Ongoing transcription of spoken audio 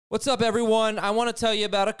What's up, everyone? I want to tell you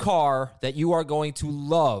about a car that you are going to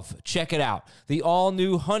love. Check it out. The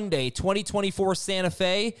all-new Hyundai 2024 Santa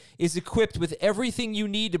Fe is equipped with everything you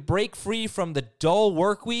need to break free from the dull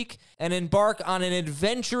work week and embark on an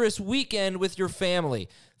adventurous weekend with your family.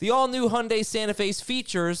 The all-new Hyundai Santa Fe's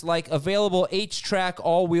features like available H-Track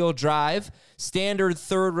all-wheel drive, standard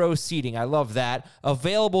third-row seating, I love that,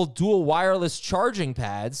 available dual wireless charging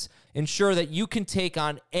pads, ensure that you can take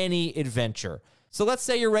on any adventure. So let's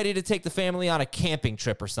say you're ready to take the family on a camping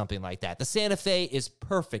trip or something like that. The Santa Fe is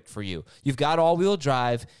perfect for you. You've got all-wheel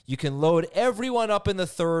drive. You can load everyone up in the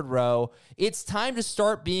third row. It's time to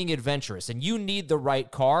start being adventurous, and you need the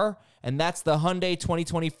right car, and that's the Hyundai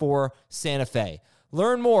 2024 Santa Fe.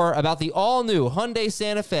 Learn more about the all-new Hyundai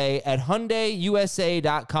Santa Fe at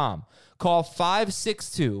HyundaiUSA.com. Call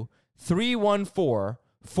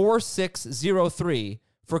 562-314-4603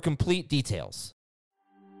 for complete details.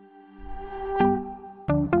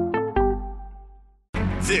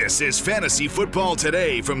 This is Fantasy Football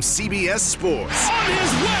Today from CBS Sports. On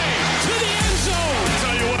his way to the end zone. I'll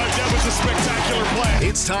tell you what, that was a spectacular play.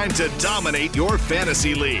 It's time to dominate your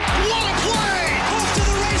fantasy league. What a play! Off to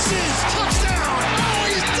the races. Touchdown. Oh,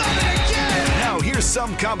 he's done it again. Now here's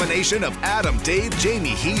some combination of Adam, Dave, Jamie,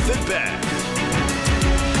 Heath, and Ben.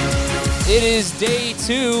 It is day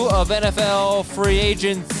 2 of NFL free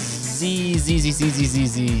agency.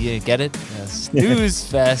 Get it? Snooze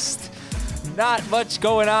fest. Not much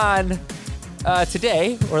going on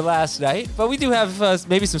today or last night, but we do have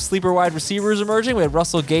maybe some sleeper wide receivers emerging. We had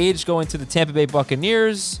Russell Gage going to the Tampa Bay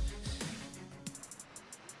Buccaneers.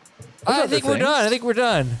 I think we're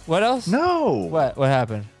done. What else? No. What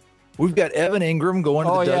happened? We've got Evan Ingram going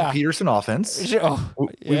to the Doug Peterson offense.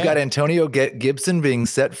 We've got Antonio Gibson being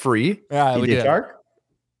set free. Yeah, DJ Chark.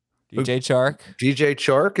 DJ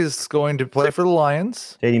Chark is going to play for the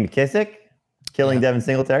Lions. J.D. McKissick killing Devin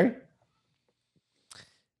Singletary.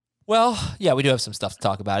 Well, yeah, we do have some stuff to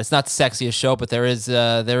talk about. It's not the sexiest show, but there is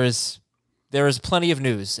plenty of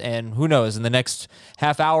news, and who knows? In the next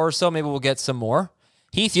half hour or so, maybe we'll get some more.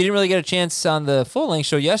 Heath, you didn't really get a chance on the full-length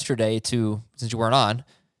show yesterday since you weren't on,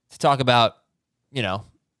 to talk about,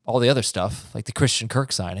 all the other stuff, like the Christian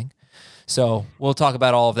Kirk signing. So we'll talk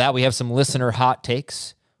about all of that. We have some listener hot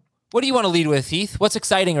takes. What do you want to lead with, Heath? What's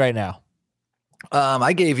exciting right now?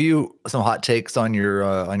 I gave you some hot takes on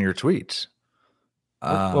your tweet.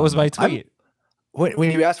 What was my tweet? When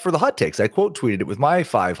you asked for the hot takes, I quote tweeted it with my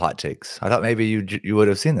 5 hot takes. I thought maybe you would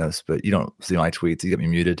have seen those, but you don't see my tweets. You got me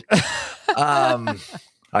muted. I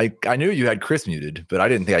knew you had Chris muted, but I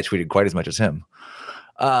didn't think I tweeted quite as much as him.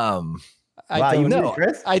 You muted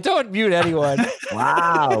Chris? I don't mute anyone.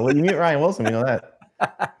 Wow. Well, you mute Ryan Wilson. We know that.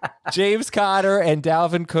 James Conner and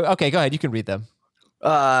Dalvin Cook. Okay, go ahead. You can read them.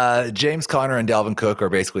 James Conner and Dalvin Cook are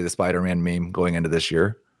basically the Spider-Man meme going into this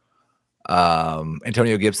year.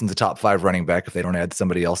 Antonio Gibson's a top 5 running back if they don't add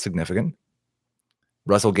somebody else significant.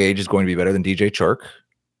 Russell Gage is going to be better than DJ Chark.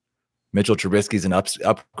 Mitchell Trubisky's an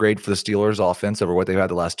upgrade for the Steelers offense over what they've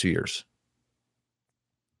had the last 2 years.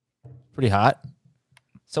 Pretty hot.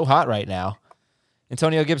 So hot right now.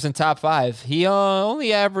 Antonio Gibson, top 5. He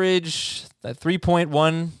only averaged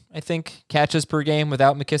 3.1, I think, catches per game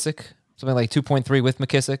without McKissick. Something like 2.3 with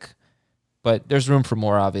McKissick. But there's room for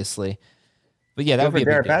more, obviously. But yeah, that would be a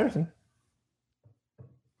big Jaret deal. Patterson.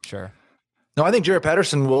 Sure. No, I think Jaret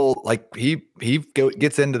Patterson will he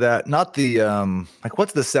gets into that, not the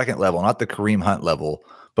what's the second level, not the Kareem Hunt level,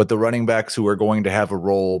 but the running backs who are going to have a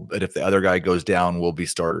role, but if the other guy goes down, will be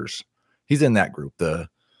starters. He's in that group. I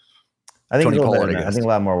think Tony a little Pollard, better, I I guess. think a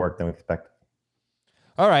lot more work than we expect.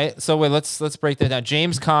 All right, so wait, let's break that down.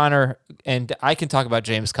 James Conner, and I can talk about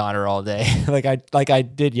James Conner all day, like I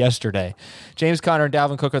did yesterday. James Conner and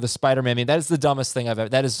Dalvin Cook are the Spider-Man. I mean, that is the dumbest thing I've ever.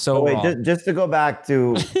 That is so wrong. Just to go back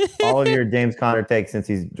to all of your James Conner takes since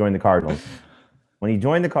he's joined the Cardinals. When he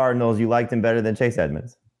joined the Cardinals, you liked him better than Chase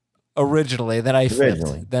Edmonds. Originally, then I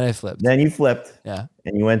flipped. Then you flipped. Yeah.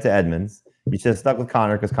 And you went to Edmonds. You should have stuck with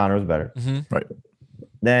Conner because Conner was better. Mm-hmm. Right.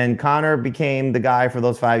 Then Conner became the guy for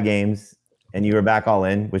those 5 games, and you were back all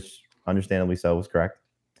in, which understandably so was correct.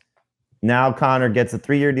 Now Conner gets a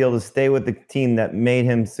 3-year deal to stay with the team that made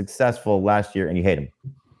him successful last year, and you hate him.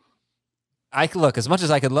 Look, as much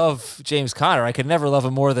as I could love James Conner, I could never love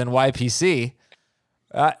him more than YPC.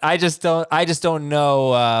 I just don't know.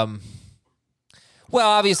 Well,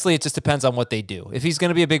 obviously, it just depends on what they do. If he's going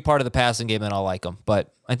to be a big part of the passing game, then I'll like him.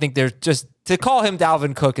 But I think there's just to call him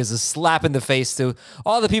Dalvin Cook is a slap in the face to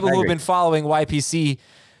all the people who have been following YPC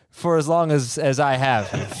for as long as I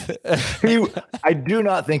have. I do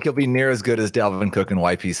not think he'll be near as good as Dalvin Cook in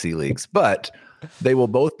YPC leagues, but they will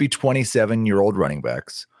both be 27-year-old running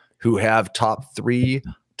backs who have top 3,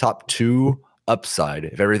 top 2 upside,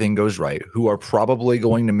 if everything goes right, who are probably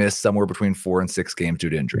going to miss somewhere between 4 and 6 games due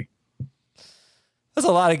to injury. That's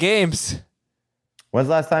a lot of games. When's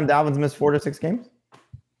the last time Dalvin's missed 4 to 6 games?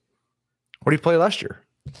 What did he play last year?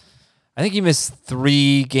 I think he missed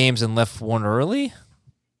 3 games and left 1 early.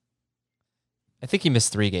 I think he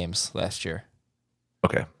missed 3 games last year.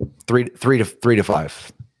 Okay, 3 to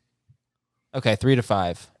 5. Okay, 3 to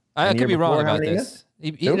 5. I could be wrong about this.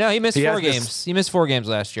 He missed 4 games. He missed 4 games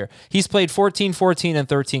last year. He's played 14, 14, and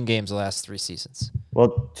 13 games the last 3 seasons.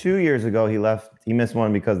 Well, 2 years ago he missed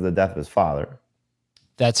one because of the death of his father.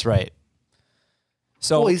 That's right.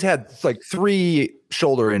 So he's had like 3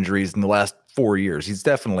 shoulder injuries in the last 4 years. He's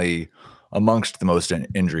definitely amongst the most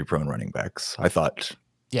injury-prone running backs, I thought.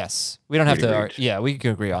 Yes. We don't have to. Yeah, we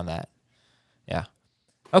can agree on that. Yeah.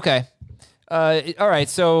 Okay. All right.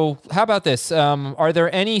 So how about this? Are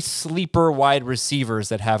there any sleeper wide receivers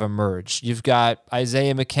that have emerged? You've got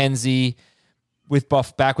Isaiah McKenzie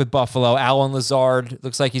back with Buffalo. Allen Lazard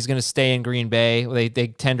looks like he's going to stay in Green Bay. They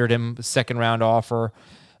tendered him a 2nd-round offer.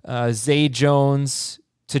 Zay Jones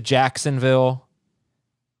to Jacksonville.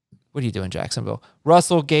 What are you doing, Jacksonville?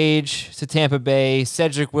 Russell Gage to Tampa Bay.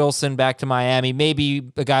 Cedric Wilson back to Miami.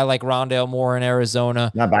 Maybe a guy like Rondale Moore in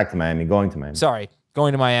Arizona. Not back to Miami, going to Miami. Sorry,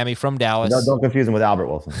 going to Miami from Dallas. No, don't confuse him with Albert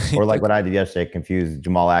Wilson. Or like what I did yesterday, confuse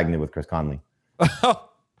Jamal Agnew with Chris Conley.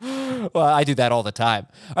 Well, I do that all the time.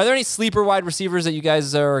 Are there any sleeper wide receivers that you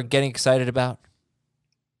guys are getting excited about?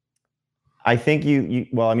 I think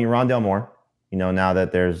Rondale Moore, now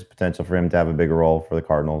that there's potential for him to have a bigger role for the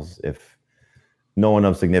Cardinals if no one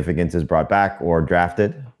of significance is brought back or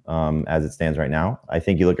drafted as it stands right now. I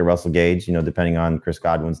think you look at Russell Gage, depending on Chris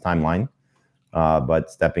Godwin's timeline, but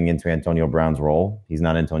stepping into Antonio Brown's role. He's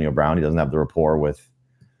not Antonio Brown. He doesn't have the rapport with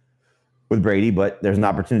Brady, but there's an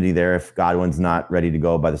opportunity there if Godwin's not ready to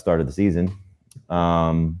go by the start of the season.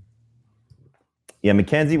 McKenzie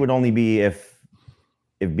would only be if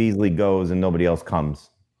Beasley goes and nobody else comes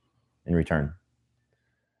in return.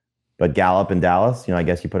 But Gallup in Dallas, I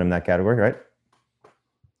guess you put him in that category, right?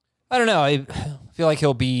 I don't know. I feel like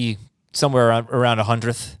he'll be somewhere around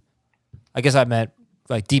 100th. I guess I meant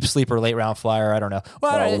like deep sleeper, late round flyer. I don't know.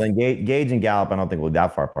 Well, then Gage and Gallup, I don't think will be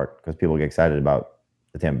that far apart because people get excited about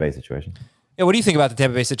the Tampa Bay situation. Yeah, what do you think about the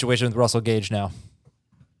Tampa Bay situation with Russell Gage now?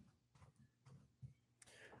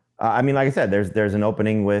 Like I said, there's an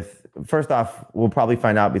opening with. First off, we'll probably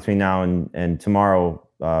find out between now and tomorrow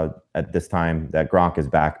at this time that Gronk is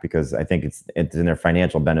back because I think it's in their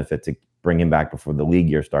financial benefit to bring him back before the league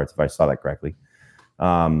year starts, if I saw that correctly.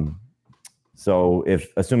 So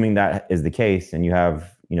if assuming that is the case and you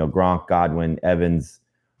have, Gronk, Godwin, Evans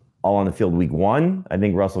all on the field week 1, I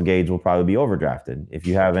think Russell Gage will probably be overdrafted. If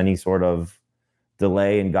you have any sort of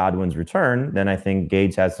delay in Godwin's return, then I think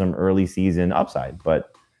Gage has some early season upside,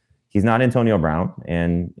 but he's not Antonio Brown.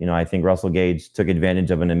 And, I think Russell Gage took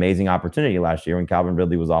advantage of an amazing opportunity last year when Calvin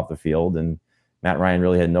Ridley was off the field and Matt Ryan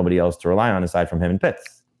really had nobody else to rely on aside from him and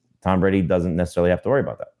Pitts. Tom Brady doesn't necessarily have to worry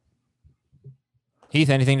about that. Heath,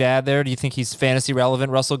 anything to add there? Do you think he's fantasy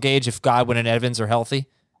relevant, Russell Gage, if Godwin and Evans are healthy?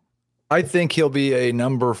 I think he'll be a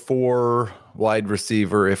number 4 wide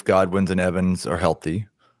receiver if Godwin and Evans are healthy.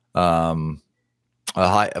 A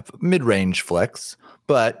mid-range flex,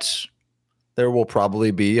 but there will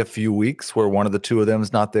probably be a few weeks where one of the 2 of them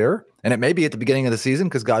is not there. And it may be at the beginning of the season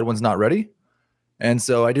because Godwin's not ready. And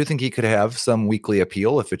so I do think he could have some weekly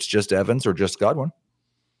appeal if it's just Evans or just Godwin.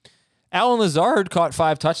 Allen Lazard caught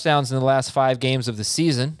 5 touchdowns in the last 5 games of the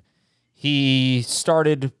season. He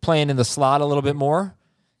started playing in the slot a little bit more,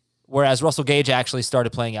 whereas Russell Gage actually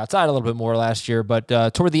started playing outside a little bit more last year. But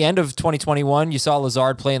toward the end of 2021, you saw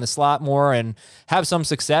Lazard play in the slot more and have some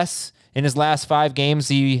success. In his last 5 games,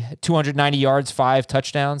 he had 290 yards, 5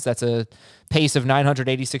 touchdowns. That's a pace of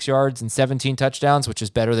 986 yards and 17 touchdowns, which is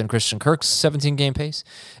better than Christian Kirk's 17-game pace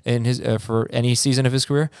in his for any season of his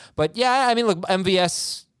career. But yeah, I mean, look,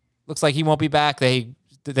 MVS looks like he won't be back. They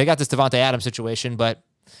got this Devontae Adams situation, but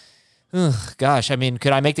gosh, I mean,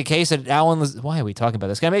 could I make the case that why are we talking about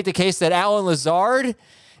this? Can I make the case that Allen Lazard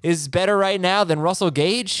is better right now than Russell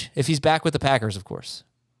Gage if he's back with the Packers, of course?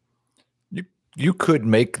 You could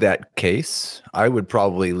make that case. I would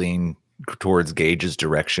probably lean towards Gage's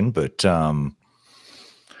direction, but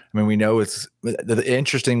we know it's the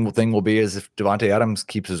interesting thing will be is if Devontae Adams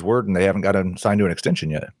keeps his word and they haven't got him signed to an extension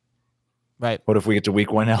yet. Right. What if we get to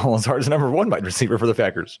week 1? Allen Lazard's number 1 wide receiver for the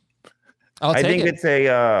Packers. I think it's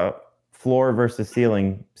a floor versus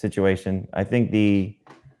ceiling situation. I think the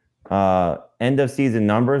end of season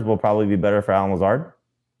numbers will probably be better for Allen Lazard,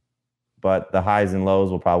 but the highs and lows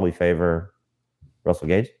will probably favor Russell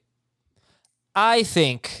Gage. I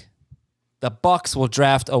think the Bucs will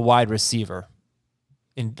draft a wide receiver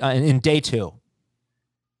in day 2.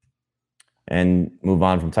 And move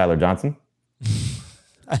on from Tyler Johnson?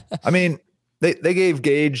 I mean, they gave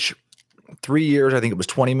Gage 3 years. I think it was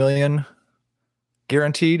 $20 million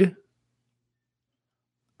guaranteed.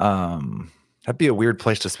 That'd be a weird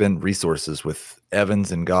place to spend resources with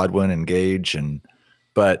Evans and Godwin and Gage,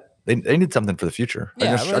 but they need something for the future.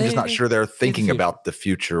 Yeah, I'm just not sure they're thinking about the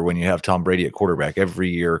future when you have Tom Brady at quarterback. Every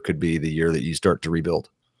year could be the year that you start to rebuild.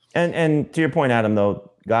 And to your point, Adam,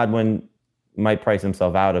 though, Godwin might price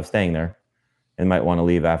himself out of staying there and might want to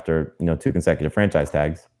leave after 2 consecutive franchise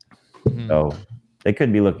tags. Mm-hmm. So they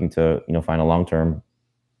could be looking to find a long-term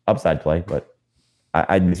upside play, but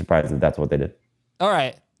I'd be surprised if that's what they did. All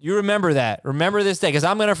right. You remember that. Remember this day, because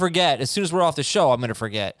I'm going to forget. As soon as we're off the show, I'm going to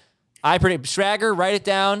forget. I predict Schrager, write it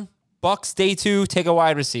down. Bucs day 2, take a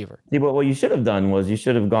wide receiver. Yeah, but what you should have done was you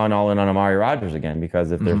should have gone all in on Amari Rodgers again,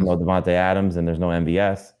 because if there's no Devontae Adams and there's no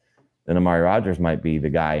MVS, then Amari Rodgers might be the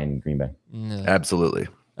guy in Green Bay. No. Absolutely.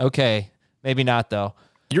 Okay. Maybe not, though.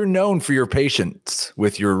 You're known for your patience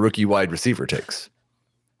with your rookie wide receiver takes.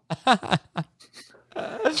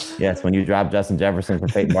 Yes, when you drop Justin Jefferson for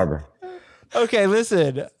Peyton Barber. Okay,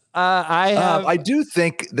 listen. I do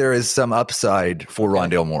think there is some upside for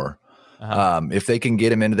Rondale Moore. If they can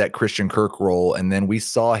get him into that Christian Kirk role, and then we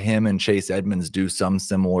saw him and Chase Edmonds do some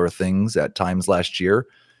similar things at times last year.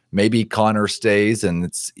 Maybe Connor stays and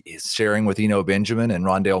it's sharing with Eno Benjamin, and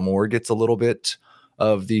Rondale Moore gets a little bit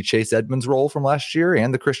of the Chase Edmonds role from last year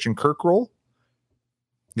and the Christian Kirk role.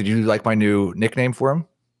 Did you like my new nickname for him?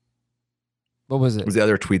 What was it? It was the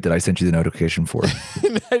other tweet that I sent you the notification for.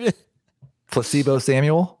 Placebo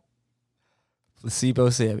Samuel. Placebo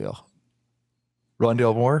Samuel.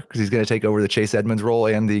 Rondale Moore, because he's going to take over the Chase Edmonds role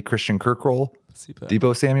and the Christian Kirk role. Placebo.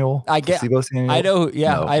 Debo Samuel. Placebo Samuel. I know.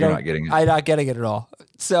 Yeah, no, I'm not getting it. I'm not getting it at all.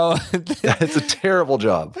 So it's a terrible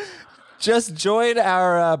job. Just join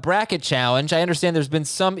our bracket challenge. I understand there's been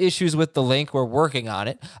some issues with the link. We're working on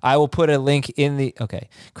it. I will put a link in the... Okay.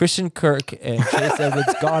 Christian Kirk and Chase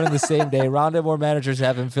Edmonds gone in the same day. Rondale Moore managers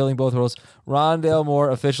have him filling both roles. Rondale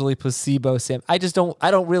Moore officially Placebo Sam. I don't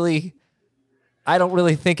really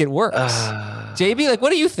think it works. JB,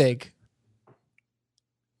 what do you think?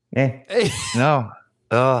 No.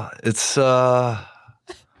 It's... Well,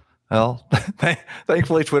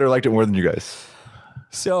 thankfully Twitter liked it more than you guys.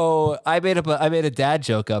 So I made a dad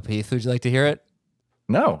joke up, Heath. Would you like to hear it?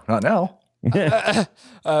 No, not now.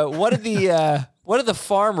 What did the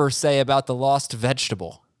farmer say about the lost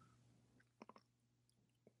vegetable?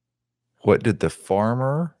 What did the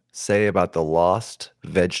farmer say about the lost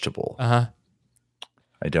vegetable? I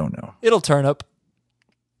don't know. It'll turn up.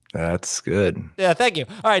 That's good. Yeah, thank you.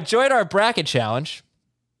 All right, join our bracket challenge.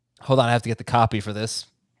 Hold on, I have to get the copy for this.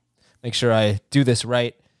 Make sure I do this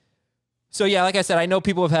right. So yeah, like I said, I know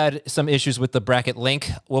people have had some issues with the bracket link.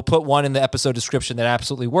 We'll put one in the episode description that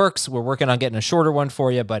absolutely works. We're working on getting a shorter one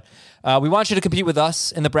for you, but we want you to compete with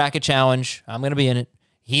us in the bracket challenge. I'm going to be in it.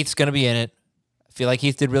 Heath's going to be in it. I feel like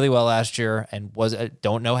Heath did really well last year and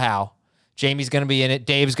don't know how. Jamie's going to be in it.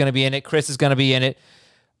 Dave's going to be in it. Chris is going to be in it.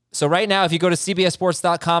 So right now, if you go to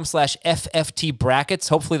cbssports.com/FFT brackets,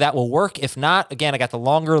 hopefully that will work. If not, again, I got the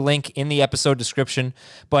longer link in the episode description,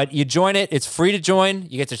 but you join it. It's free to join.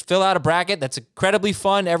 You get to fill out a bracket. That's incredibly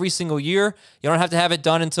fun every single year. You don't have to have it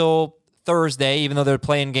done until Thursday, even though they're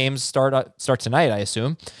playing games start tonight, I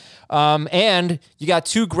assume. And you got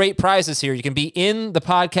 2 great prizes here. You can be in the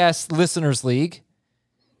Podcast Listeners League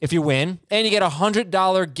if you win, and you get a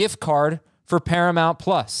 $100 gift card for Paramount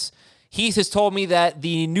Plus. Heath has told me that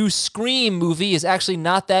the new Scream movie is actually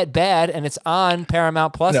not that bad, and it's on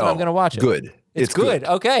Paramount Plus, and I'm going to watch it. Good. It's good.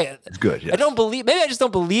 Okay. It's good. Yes. Maybe I just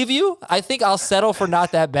don't believe you. I think I'll settle for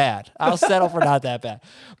not that bad.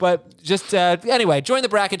 But just, anyway, join the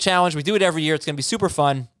bracket challenge. We do it every year. It's going to be super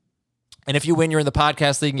fun. And if you win, you're in the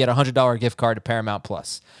podcast league and get a $100 gift card to Paramount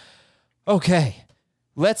Plus. Okay.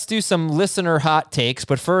 Let's do some listener hot takes,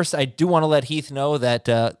 but first I do want to let Heath know that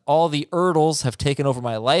all the Erdles have taken over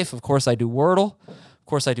my life. Of course I do Wordle. Of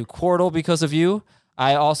course I do Quordle because of you.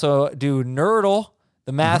 I also do Nerdle,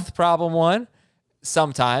 the math problem one,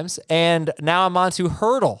 sometimes. And now I'm on to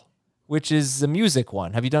Hurdle, which is the music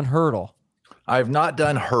one. Have you done Hurdle? I've not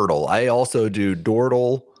done Hurdle. I also do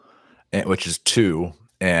Dordle, which is 2,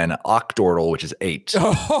 and Octordle, which is 8.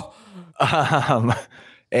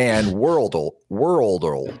 And Worldle,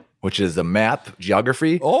 which is a map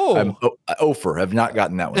geography. I'm Ofer. I've not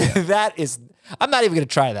gotten that one yet. I'm not even going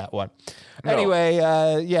to try that one. No. Anyway,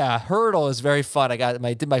 Hurdle is very fun.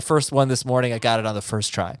 Did my first one this morning. I got it on the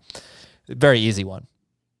first try. Very easy one.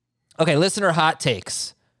 Okay, listener hot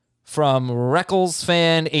takes from Reckles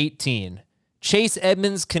Fan 18. Chase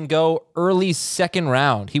Edmonds can go early second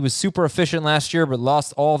round. He was super efficient last year, but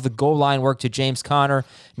lost all of the goal line work to James Conner.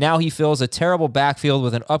 Now he fills a terrible backfield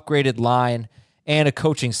with an upgraded line and a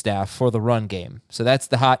coaching staff for the run game. So that's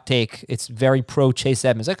the hot take. It's very pro Chase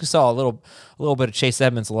Edmonds. I saw a little bit of Chase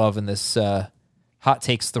Edmonds love in this hot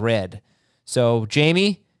takes thread. So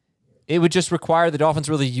Jamie, it would just require the Dolphins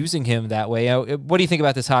really using him that way. What do you think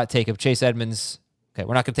about this hot take of Chase Edmonds? Okay,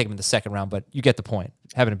 we're not going to take him in the second round, but you get the point.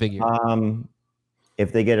 Having a big year.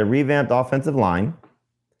 If they get a revamped offensive line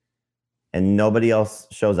and nobody else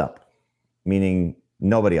shows up, meaning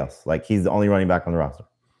nobody else, like he's the only running back on the roster,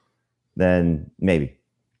 then maybe.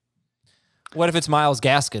 What if it's Myles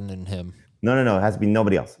Gaskin and him? No. It has to be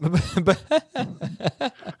nobody else.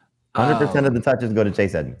 100% of the touches go to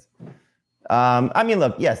Chase Edmonds. I mean,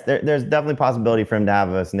 look, yes, there's definitely a possibility for him to have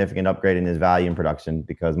a significant upgrade in his value and production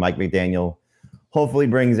because Mike McDaniel hopefully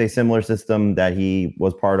brings a similar system that he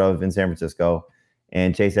was part of in San Francisco.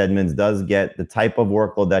 And Chase Edmonds does get the type of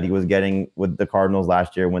workload that he was getting with the Cardinals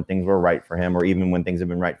last year when things were right for him, or even when things have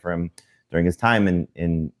been right for him during his time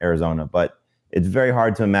in Arizona. But it's very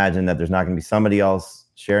hard to imagine that there's not going to be somebody else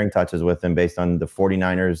sharing touches with him based on the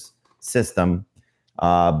 49ers system.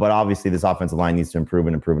 But obviously this offensive line needs to improve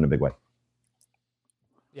and improve in a big way.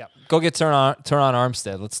 Yeah, go get Teron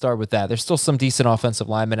Armstead. Let's start with that. There's still some decent offensive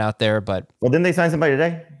linemen out there, but didn't they sign somebody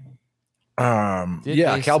today?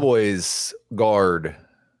 Cowboys guard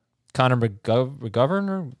Connor McGovern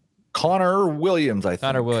or Connor Williams. I think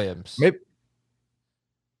Connor Williams. Maybe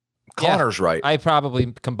Connor's right. I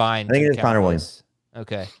probably combined. I think it is Connor Williams.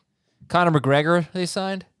 Okay, Conor McGregor. They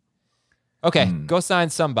signed. Okay, go sign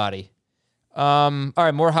somebody. All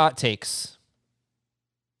right, more hot takes.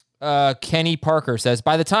 Kenny Parker says,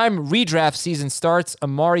 by the time redraft season starts,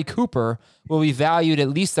 Amari Cooper will be valued at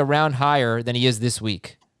least a round higher than he is this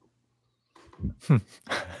week.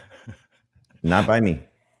 Not by me.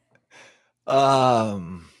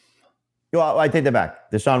 Well, I take that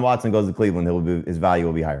back. Deshaun Watson goes to Cleveland. His value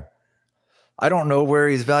will be higher. I don't know where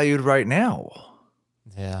he's valued right now.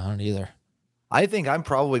 Yeah, I don't either. I think I'm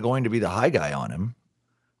probably going to be the high guy on him.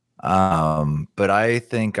 But I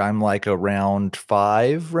think I'm like a round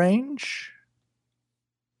 5 range,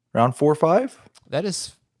 round 4 or 5. I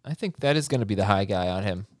think that is going to be the high guy on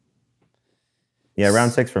him. Yeah,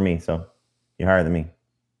 round 6 for me. So you're higher than me.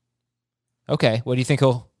 Okay. What do you think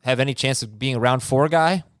he'll have any chance of being a round 4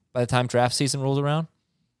 guy by the time draft season rolls around?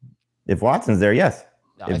 If Watson's there, yes.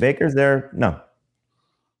 If Baker's there, no.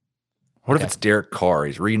 What if it's Derek Carr?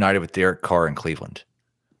 He's reunited with Derek Carr in Cleveland.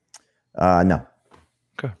 No.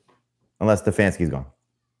 Okay. Unless Stefanski's gone.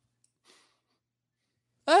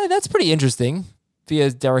 That's pretty interesting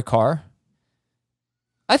via Derek Carr.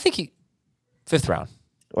 I think 5th round.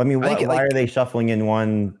 I mean, why are they shuffling in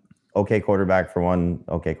one okay quarterback for one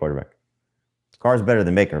okay quarterback? Carr's better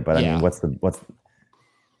than Baker, but I mean, what's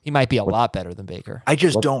he might be a lot better than Baker. I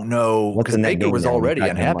just don't know because Baker was already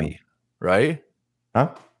unhappy, right?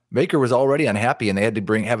 Huh? Baker was already unhappy, and they had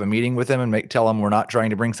to have a meeting with him and tell him we're not trying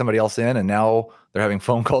to bring somebody else in, and now they're having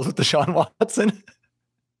phone calls with Deshaun Watson.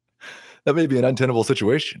 That may be an untenable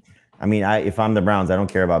situation. I mean, if I'm the Browns, I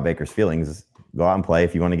don't care about Baker's feelings. Go out and play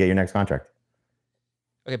if you want to get your next contract.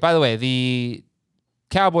 Okay, by the way, the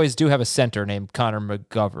Cowboys do have a center named Connor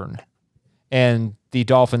McGovern, and the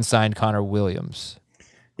Dolphins signed Connor Williams.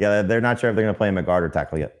 Yeah, they're not sure if they're going to play him at guard or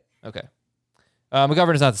tackle yet. Okay.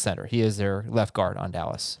 McGovern is not the center. He is their left guard on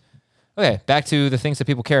Dallas. Okay, back to the things that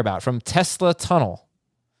people care about. From Tesla Tunnel.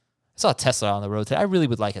 I saw a Tesla on the road today. I really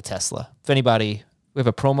would like a Tesla. If anybody, we have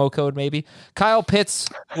a promo code maybe. Kyle Pitts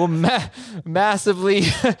will massively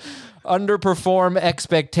underperform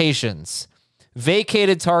expectations.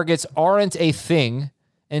 Vacated targets aren't a thing,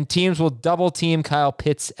 and teams will double team Kyle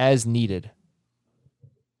Pitts as needed.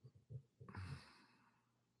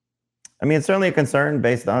 I mean, it's certainly a concern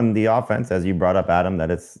based on the offense, as you brought up, Adam,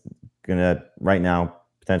 that it's going to right now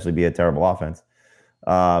potentially be a terrible offense.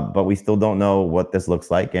 But we still don't know what this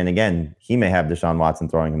looks like. And again, he may have Deshaun Watson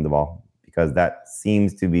throwing him the ball because that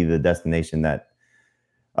seems to be the destination that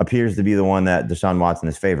appears to be the one that Deshaun Watson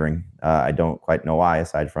is favoring. I don't quite know why,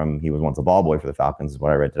 aside from he was once a ball boy for the Falcons, is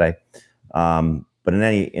what I read today. But in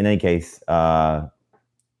any case, the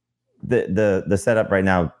setup right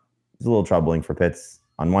now is a little troubling for Pitts.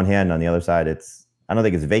 On one hand, on the other side, I don't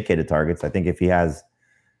think it's vacated targets. I think if he has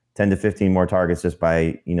 10 to 15 more targets just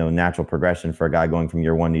by natural progression for a guy going from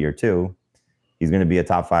year 1 to year 2, he's going to be a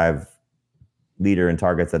top 5 leader in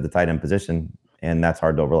targets at the tight end position, and that's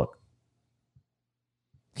hard to overlook.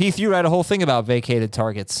 Heath, you write a whole thing about vacated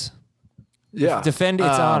targets. Yeah, defend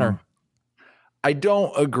its honor. I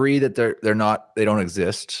don't agree that they don't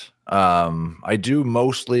exist. I do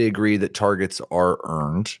mostly agree that targets are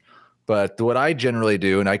earned, but what I generally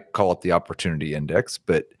do, and I call it the opportunity index,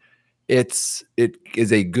 but it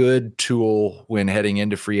is a good tool when heading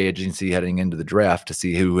into free agency, heading into the draft to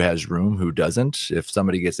see who has room, who doesn't. If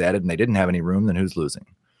somebody gets added and they didn't have any room, then who's losing?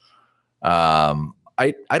 I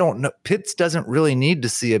don't know. Pitts doesn't really need to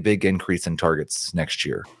see a big increase in targets next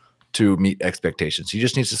year to meet expectations. He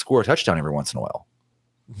just needs to score a touchdown every once in a while.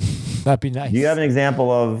 That'd be nice. Do you have an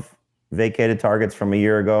example of vacated targets from a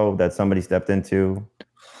year ago that somebody stepped into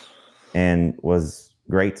and was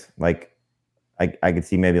great? Like, I could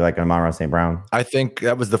see maybe like an Amon-Ra St. Brown. I think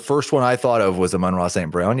that was the first one I thought of was Amon-Ra St.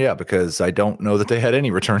 Brown. Yeah, because I don't know that they had any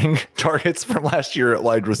returning targets from last year at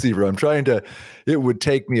wide receiver. It would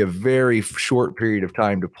take me a very short period of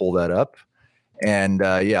time to pull that up. And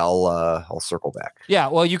I'll circle back. Yeah,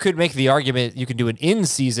 well, you could make the argument you can do an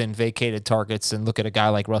in-season vacated targets and look at a guy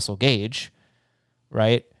like Russell Gage,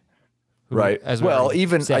 right? Right. Well,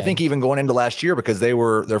 I think even going into last year, because they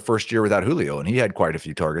were their first year without Julio, and he had quite a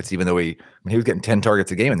few targets, even though he was getting 10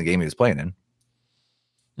 targets a game in the game he was playing in.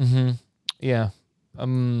 Mm-hmm. Yeah.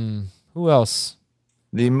 Who else?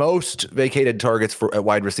 The most vacated targets for at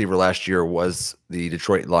wide receiver last year was the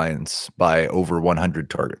Detroit Lions by over 100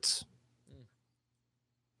 targets.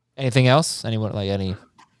 Anything else? Anyone like any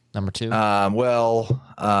number two?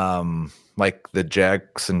 Like the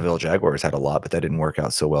Jacksonville Jaguars had a lot, but that didn't work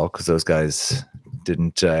out so well because those guys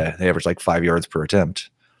didn't. They averaged like 5 yards per attempt.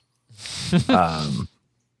 Hey,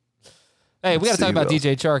 we got to talk about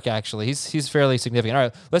DJ Chark. Actually, he's fairly significant. All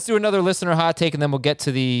right, let's do another listener hot take, and then we'll get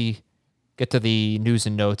to the news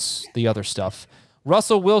and notes, the other stuff.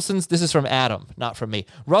 Russell Wilson's. This is from Adam, not from me.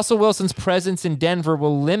 Russell Wilson's presence in Denver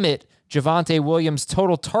will limit Javonte Williams'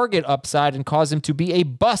 total target upside and cause him to be a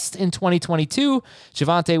bust in 2022.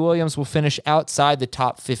 Javonte Williams will finish outside the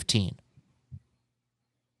top 15.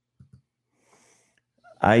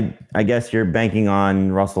 I guess you're banking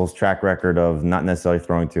on Russell's track record of not necessarily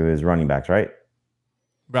throwing to his running backs, right?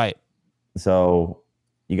 Right. So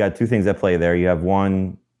you got two things at play there. You have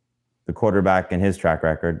one, the quarterback and his track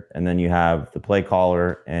record, and then you have the play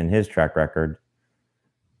caller and his track record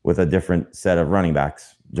with a different set of running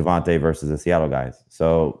backs, Javonte versus the Seattle guys.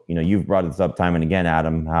 So, you've brought this up time and again,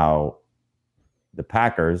 Adam, how the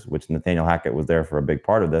Packers, which Nathaniel Hackett was there for a big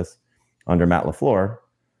part of this, under Matt LaFleur,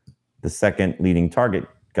 the second leading target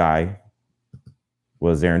guy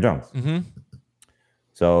was Aaron Jones. Mm-hmm.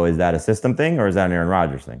 So is that a system thing or is that an Aaron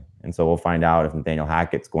Rodgers thing? And so we'll find out if Nathaniel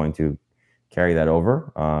Hackett's going to carry that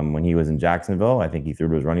over. When he was in Jacksonville, I think he threw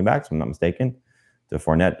to his running backs, if I'm not mistaken, to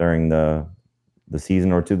Fournette during the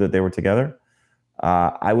season or two that they were together.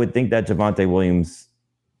 I would think that Javonte Williams,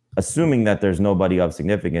 assuming that there's nobody of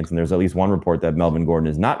significance, and there's at least one report that Melvin Gordon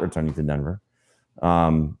is not returning to Denver.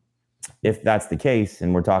 If that's the case,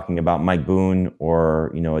 and we're talking about Mike Boone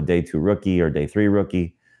or, a day 2 rookie or day 3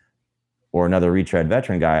 rookie or another retread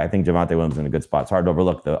veteran guy, I think Javonte Williams is in a good spot. It's hard to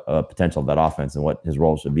overlook the potential of that offense and what his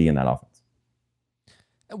role should be in that offense.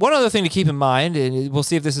 One other thing to keep in mind, and we'll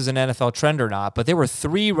see if this is an NFL trend or not, but there were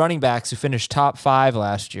 3 running backs who finished top 5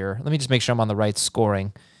 last year. Let me just make sure I'm on the right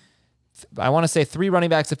scoring. I want to say 3 running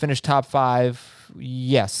backs that finished top 5,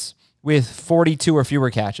 yes, with 42 or fewer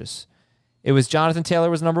catches. It was Jonathan Taylor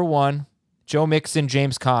was number 1, Joe Mixon,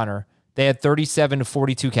 James Conner. They had 37 to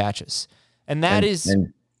 42 catches. And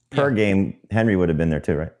per game, Henry would have been there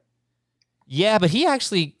too, right? Yeah, but he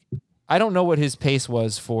actually, I don't know what his pace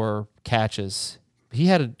was for catches. He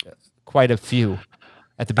had quite a few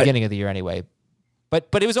at the beginning of the year anyway.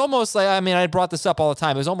 But it was almost like, I brought this up all the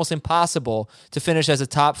time. It was almost impossible to finish as a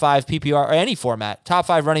top 5 PPR or any format, top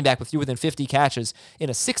 5 running back with fewer than 50 catches in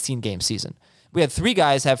a 16-game season. We had 3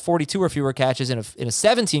 guys have 42 or fewer catches in a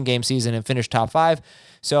 17-game season and finish top 5.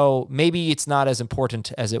 So maybe it's not as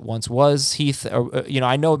important as it once was. Heath,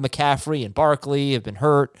 I know McCaffrey and Barkley have been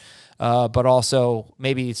hurt. But also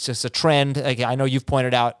maybe it's just a trend. Like, I know you've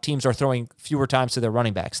pointed out teams are throwing fewer times to their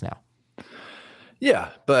running backs now. Yeah,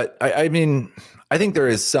 but I think there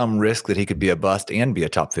is some risk that he could be a bust and be a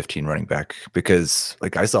top 15 running back because,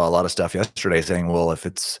 like, I saw a lot of stuff yesterday saying, well, if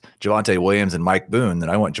it's Javonte Williams and Mike Boone, then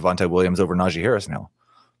I want Javonte Williams over Najee Harris now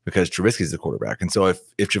because Trubisky's the quarterback. And so if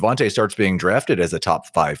Javonte starts being drafted as a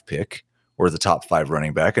top 5 pick or as a top 5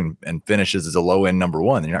 running back and finishes as a low-end number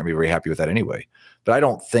 1, then you're not going to be very happy with that anyway. But I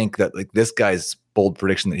don't think that, like, this guy's bold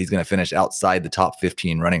prediction that he's going to finish outside the top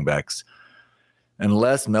 15 running backs,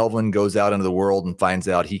 unless Melvin goes out into the world and finds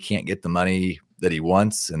out he can't get the money that he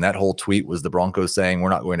wants. And that whole tweet was the Broncos saying, we're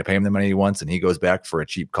not going to pay him the money he wants. And he goes back for a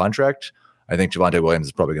cheap contract. I think Javonte Williams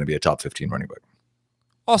is probably going to be a top 15 running back.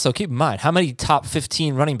 Also, keep in mind, how many top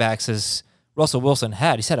 15 running backs has Russell Wilson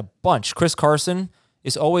had? He's had a bunch. Chris Carson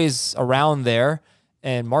is always around there.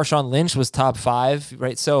 And Marshawn Lynch was top 5,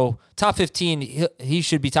 right? So top 15, he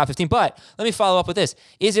should be top 15. But let me follow up with this.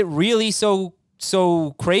 Is it really so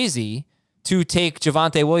crazy to take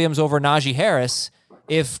Javonte Williams over Najee Harris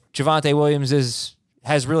if Javonte Williams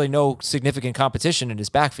has really no significant competition in his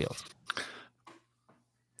backfield?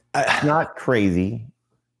 It's not crazy.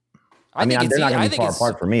 I mean, they're not going to be far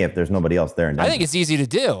apart for me if there's nobody else there. I think it's easy to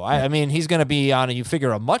do. I mean, he's going to be on, you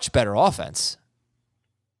figure, a much better offense.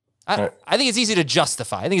 I think it's easy to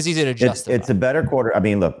justify. It's a better quarter. I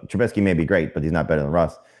mean, look, Trubisky may be great, but he's not better than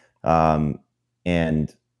Russ.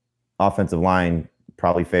 And offensive line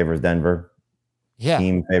probably favors Denver. Yeah.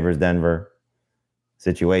 Team favors Denver.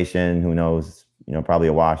 Situation, who knows? Probably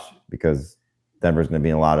a wash because Denver's going to be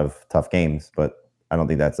in a lot of tough games, but I don't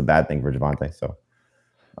think that's a bad thing for Javonte. So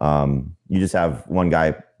you just have one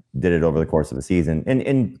guy did it over the course of the season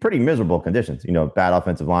in pretty miserable conditions. Bad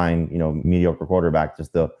offensive line, mediocre quarterback.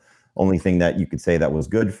 Just the only thing that you could say that was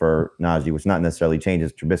good for Najee, which not necessarily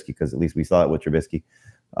changes Trubisky, because at least we saw it with Trubisky.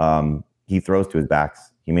 He throws to his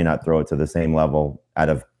backs. He may not throw it to the same level out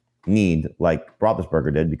of need like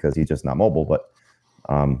Roethlisberger did because he's just not mobile. But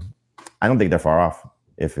I don't think they're far off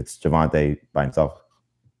if it's Javonte by himself.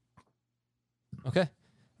 Okay.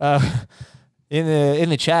 In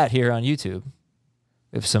the chat here on YouTube,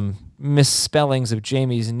 we have some misspellings of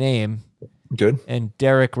Jamie's name. Good. And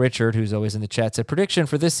Derek Richard, who's always in the chat, said, prediction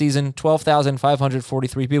for this season,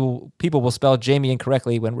 12,543 people will spell Jamie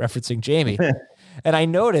incorrectly when referencing Jamie. And I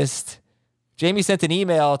noticed Jamie sent an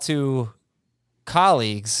email to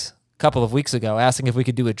colleagues a couple of weeks ago asking if we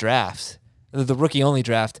could do a draft, the rookie-only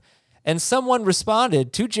draft. And someone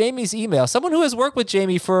responded to Jamie's email, someone who has worked with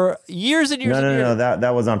Jamie for years and years and years. No,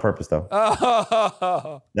 that was on purpose, though.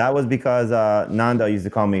 Oh. That was because Nando used to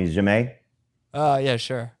call me Jamie. Oh, yeah,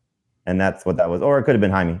 sure. And that's what that was. Or it could have been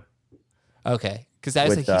Jaime. Okay.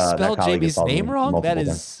 Because he spelled Jamie's name wrong? That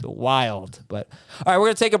is wild. But all right, we're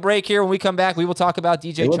going to take a break here. When we come back, we will talk about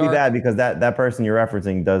DJ Chark. It will be bad because that person you're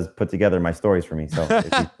referencing does put together my stories for me. So if he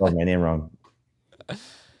spelled my name wrong.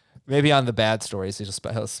 Maybe on the bad stories, he just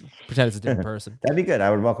pretend it's a different person. That'd be good. I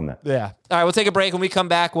would welcome that. Yeah. All right, we'll take a break. When we come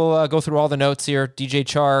back, we'll go through all the notes here. DJ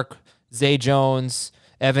Chark, Zay Jones,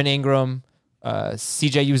 Evan Ingram,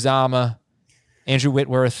 CJ Uzama, Andrew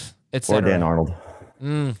Whitworth, etc. Or Dan Arnold.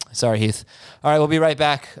 Sorry, Heath. All right, we'll be right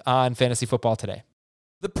back on Fantasy Football Today.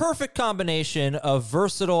 The perfect combination of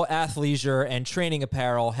versatile athleisure and training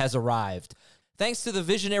apparel has arrived. Thanks to the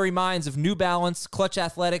visionary minds of New Balance, Clutch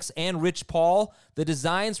Athletics, and Rich Paul, the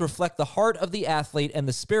designs reflect the heart of the athlete and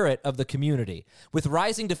the spirit of the community. With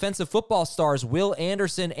rising defensive football stars Will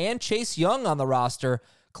Anderson and Chase Young on the roster,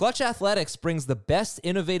 Clutch Athletics brings the best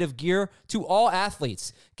innovative gear to all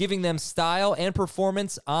athletes, giving them style and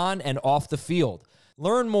performance on and off the field.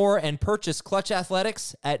 Learn more and purchase Clutch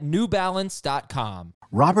Athletics at newbalance.com.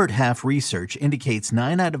 Robert Half research indicates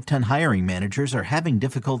 9 out of 10 hiring managers are having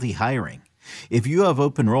difficulty hiring. If you have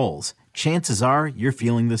open roles, chances are you're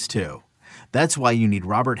feeling this too. That's why you need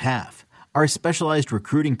Robert Half. Our specialized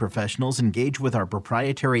recruiting professionals engage with our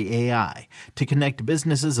proprietary AI to connect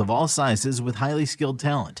businesses of all sizes with highly skilled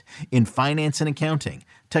talent in finance and accounting,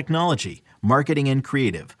 technology, marketing and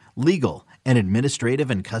creative, legal, and administrative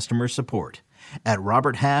and customer support. At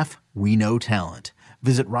Robert Half, we know talent.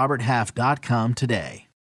 Visit roberthalf.com today.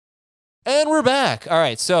 And we're back. All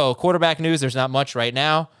right, so quarterback news, there's not much right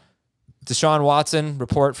now. Deshaun Watson,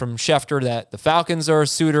 report from Schefter that the Falcons are a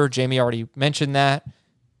suitor. Jamie already mentioned that.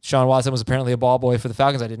 Deshaun Watson was apparently a ball boy for the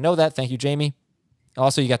Falcons. I didn't know that. Thank you, Jamie.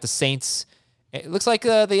 Also, you got the Saints. It looks like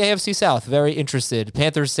the AFC South, very interested.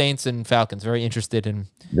 Panthers, Saints, and Falcons, very interested in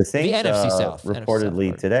the Saints, the NFC South.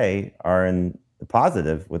 Reportedly today are in the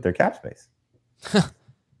positive with their cap space.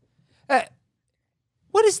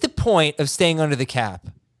 What is the point of staying under the cap?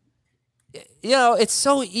 It's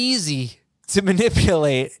so easy to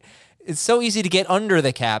manipulate. It's so easy to get under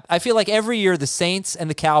the cap. I feel like every year the Saints and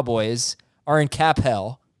the Cowboys are in cap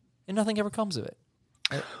hell, and nothing ever comes of it.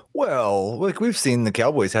 Well, like we've seen the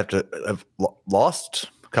Cowboys have lost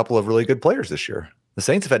a couple of really good players this year. The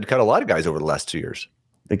Saints have had to cut a lot of guys over the last 2 years.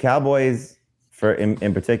 The Cowboys,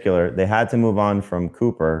 in particular, they had to move on from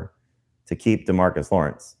Cooper to keep DeMarcus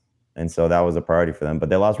Lawrence. And so that was a priority for them. But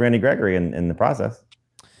they lost Randy Gregory in the process.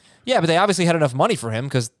 Yeah, but they obviously had enough money for him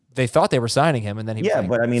because they thought they were signing him, and then he was like,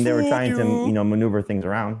 but I mean, they were trying to maneuver things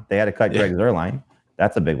around. They had to cut Greg Zuerlein.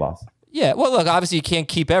 That's a big loss. Yeah, well, look, obviously you can't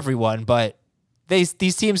keep everyone, but these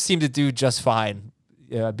teams seem to do just fine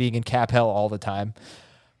being in cap hell all the time.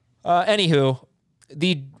 Anywho,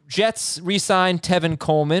 The Jets re-signed Tevin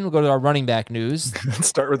Coleman. We'll go to our running back news. Let's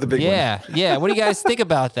start with the big one. Yeah. What do you guys think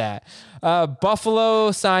about that?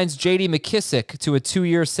 Buffalo signs J.D. McKissick to a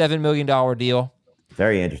 2-year, $7 million deal.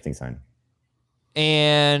 Very interesting sign.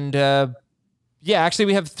 And actually,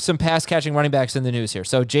 we have some pass-catching running backs in the news here.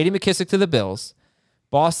 So J.D. McKissick to the Bills.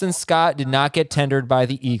 Boston Scott did not get tendered by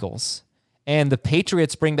the Eagles. And the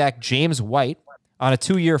Patriots bring back James White on a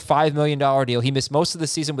 2-year, $5 million deal. He missed most of the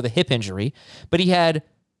season with a hip injury, but he had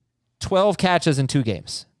 12 catches in 2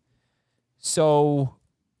 games. So,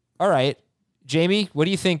 all right. Jamie, what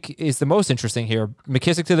do you think is the most interesting here?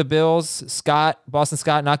 McKissick to the Bills, Boston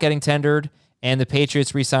Scott not getting tendered, and the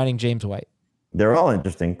Patriots re-signing James White. They're all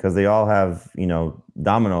interesting because they all have,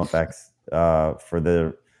 domino effects for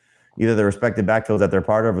either the respective backfields that they're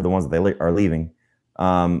part of or the ones that they are leaving.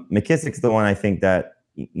 McKissick's the one I think that,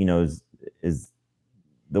 is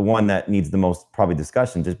the one that needs the most probably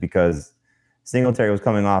discussion, just because Singletary was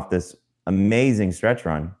coming off this amazing stretch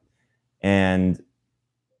run. And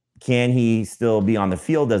can he still be on the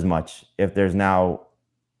field as much if there's now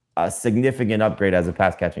a significant upgrade as a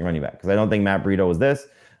pass catching running back? Because I don't think Matt Breida was this.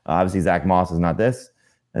 Obviously, Zach Moss is not this.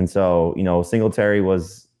 And so, Singletary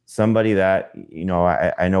was somebody that,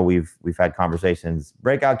 I know we've had conversations,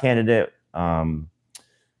 breakout candidate,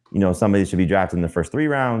 somebody should be drafted in the first 3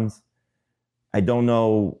 rounds. I don't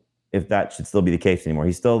know if that should still be the case anymore.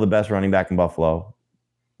 He's still the best running back in Buffalo,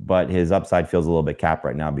 but his upside feels a little bit capped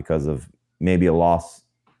right now because of maybe a loss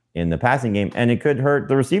in the passing game. And it could hurt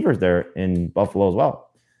the receivers there in Buffalo as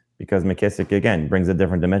well, because McKissick, again, brings a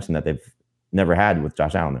different dimension that they've never had with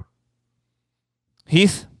Josh Allen there.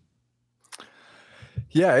 Heath?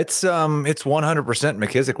 Yeah, it's 100%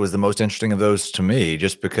 McKissick was the most interesting of those to me,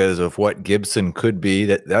 just because of what Gibson could be.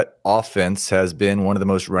 That offense has been one of the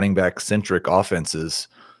most running back centric offenses,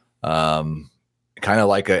 kind of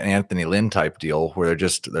like an Anthony Lynn type deal, where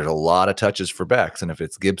there's a lot of touches for backs. And if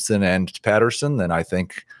it's Gibson and Patterson, then I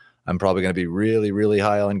think I'm probably going to be really, really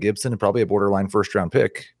high on Gibson and probably a borderline first round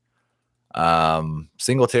pick.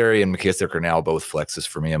 Singletary and McKissick are now both flexes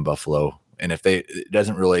for me in Buffalo. And it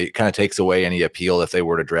doesn't really kind of takes away any appeal if they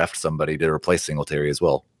were to draft somebody to replace Singletary as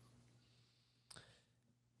well.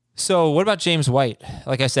 So what about James White?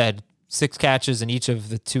 Like I said, 6 catches in each of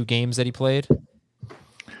the 2 games that he played.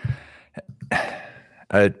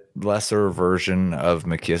 A lesser version of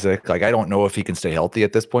McKissick. Like, I don't know if he can stay healthy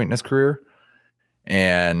at this point in his career.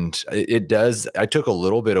 And it does. I took a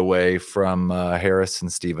little bit away from Harris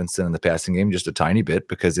and Stevenson in the passing game, just a tiny bit,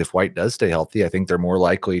 because if White does stay healthy, I think they're more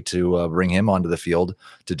likely to bring him onto the field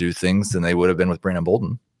to do things than they would have been with Brandon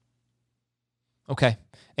Bolden. Okay.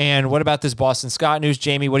 And what about this Boston Scott news,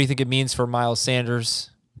 Jamie? What do you think it means for Miles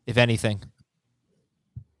Sanders, if anything?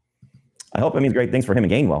 I hope it means great things for him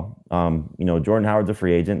and Gainwell. Jordan Howard's a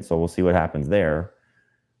free agent, so we'll see what happens there.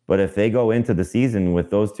 But if they go into the season with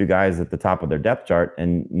those 2 guys at the top of their depth chart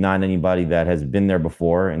and not anybody that has been there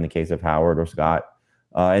before, in the case of Howard or Scott,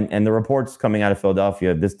 and the reports coming out of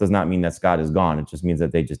Philadelphia, this does not mean that Scott is gone. It just means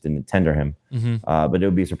that they just didn't tender him. Mm-hmm. But it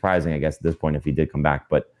would be surprising, I guess, at this point if he did come back.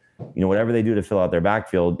 But whatever they do to fill out their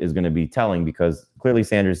backfield is going to be telling, because clearly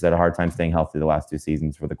Sanders had a hard time staying healthy the last 2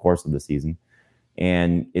 seasons for the course of the season.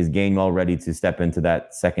 And is Gainwell ready to step into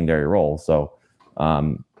that secondary role? So,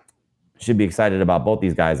 should be excited about both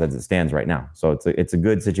these guys as it stands right now. So it's a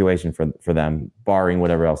good situation for them, barring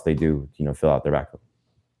whatever else they do, fill out their backfield.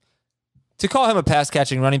 To call him a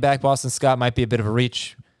pass-catching running back, Boston Scott might be a bit of a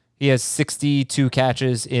reach. He has 62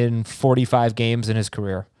 catches in 45 games in his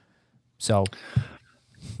career. So,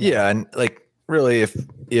 yeah, and really,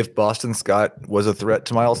 if Boston Scott was a threat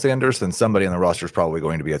to Miles Sanders, then somebody on the roster is probably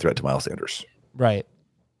going to be a threat to Miles Sanders. Right.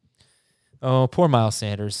 Oh, poor Miles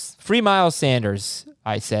Sanders. Free Miles Sanders,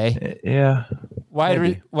 I say. Yeah.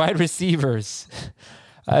 Wide receivers.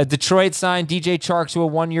 Detroit signed DJ Chark to a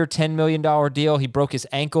 1-year, $10 million deal. He broke his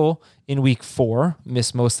ankle in week 4,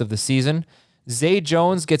 missed most of the season. Zay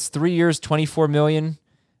Jones gets 3 years, $24 million.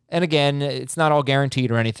 And again, it's not all guaranteed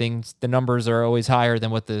or anything. The numbers are always higher than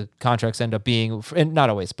what the contracts end up being. And not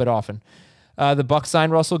always, but often. The Bucs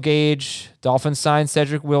signed Russell Gage. Dolphins signed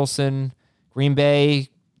Cedric Wilson. Green Bay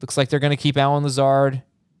looks like they're going to keep Allen Lazard.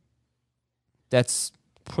 That's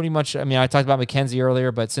pretty much, I talked about McKenzie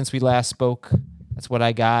earlier, but since we last spoke, that's what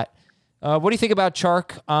I got. What do you think about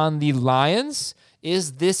Chark on the Lions?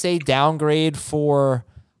 Is this a downgrade for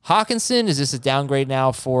Hawkinson? Is this a downgrade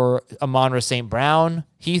now for Amon-Ra St. Brown?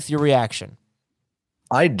 Heath, your reaction?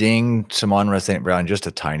 I dinged Amon-Ra St. Brown just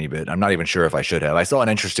a tiny bit. I'm not even sure if I should have. I saw an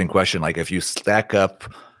interesting question, like if you stack up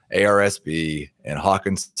ARSB and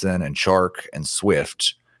Hawkinson and Chark and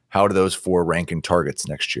Swift, how do those 4 rank in targets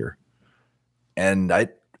next year? And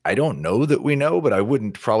I don't know that we know, but I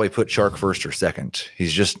wouldn't probably put Chark first or second.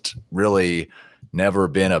 He's just really never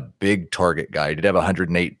been a big target guy. He did have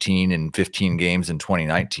 118 in 15 games in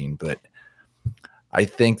 2019, but I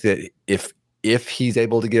think that if he's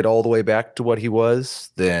able to get all the way back to what he was,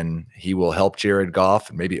 then he will help Jared Goff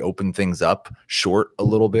and maybe open things up short a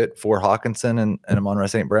little bit for Hawkinson and Amon-Ra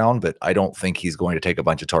St. Brown, but I don't think he's going to take a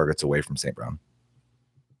bunch of targets away from St. Brown.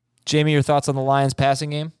 Jamie, your thoughts on the Lions passing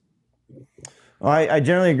game? Well, I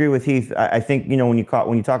generally agree with Heath. I think, when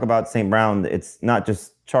you talk about St. Brown, it's not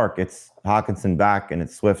just Chark, it's Hawkinson back and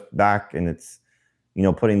it's Swift back and it's,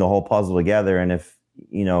 putting the whole puzzle together. And if,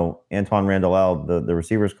 Antoine Randall, the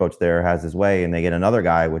receivers coach there, has his way and they get another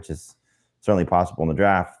guy, which is certainly possible in the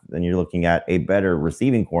draft, then you're looking at a better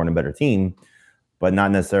receiving core and a better team, but not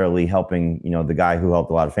necessarily helping, the guy who helped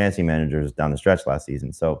a lot of fantasy managers down the stretch last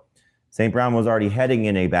season. So St. Brown was already heading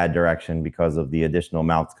in a bad direction because of the additional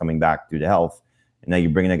amounts coming back due to health. And now you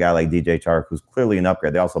bring in a guy like DJ Chark, who's clearly an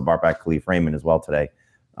upgrade. They also brought back Khalif Raymond as well today.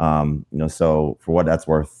 So for what that's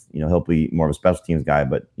worth, he'll be more of a special teams guy,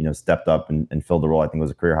 but, stepped up and filled the role. I think it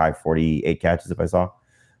was a career high 48 catches if I saw.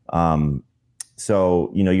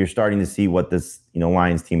 So you're starting to see what this,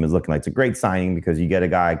 Lions team is looking like. It's a great signing because you get a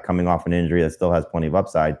guy coming off an injury that still has plenty of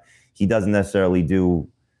upside. He doesn't necessarily do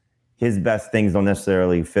his best things don't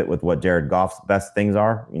necessarily fit with what Jared Goff's best things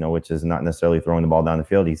are, which is not necessarily throwing the ball down the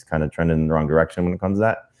field. He's kind of trending in the wrong direction when it comes to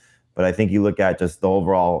that. But I think you look at just the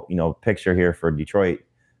overall, picture here for Detroit.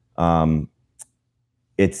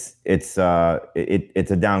 It's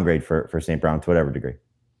a downgrade for St. Brown to whatever degree.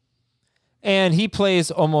 And he plays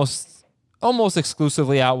almost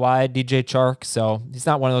exclusively out wide, DJ Chark. So he's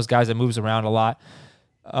not one of those guys that moves around a lot.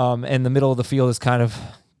 And the middle of the field is kind of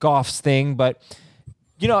Goff's thing, but.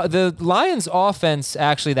 The Lions offense,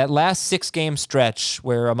 actually, that last 6-game stretch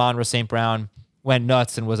where Amon-Ra St. Brown went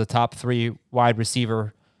nuts and was a top 3 wide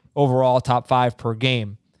receiver overall, top 5 per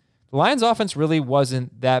game. The Lions offense really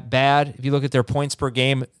wasn't that bad. If you look at their points per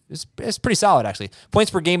game, it's pretty solid, actually.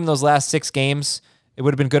 Points per game in those last 6 games, it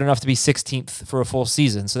would have been good enough to be 16th for a full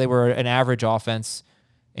season. So they were an average offense.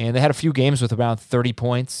 And they had a few games with around 30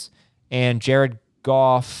 points. And Jared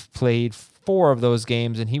Goff played 4 of those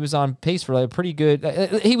games, and he was on pace for a pretty good.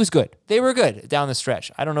 He was good. They were good down the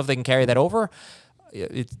stretch. I don't know if they can carry that over.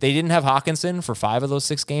 They didn't have Hawkinson for 5 of those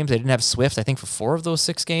 6 games. They didn't have Swift, I think, for 4 of those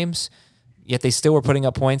 6 games. Yet they still were putting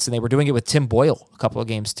up points, and they were doing it with Tim Boyle a couple of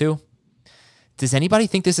games too. Does anybody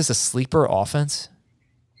think this is a sleeper offense?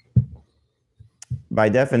 By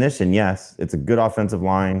definition, yes. It's a good offensive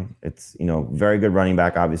line. It's very good running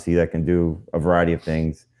back, obviously, that can do a variety of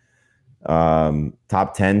things.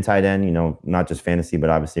 Top 10 tight end, not just fantasy,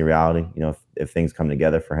 but obviously reality, if things come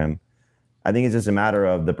together for him. I think it's just a matter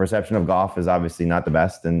of the perception of Goff is obviously not the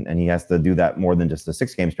best. And he has to do that more than just a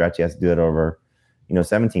 6-game stretch. He has to do it over,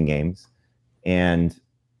 17 games. And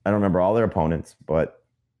I don't remember all their opponents, but,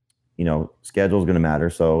 schedule is going to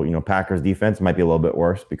matter. So, Packers defense might be a little bit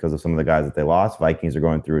worse because of some of the guys that they lost. Vikings are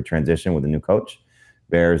going through a transition with a new coach.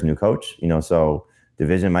 Bears, new coach, so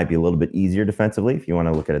division might be a little bit easier defensively if you want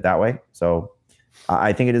to look at it that way. So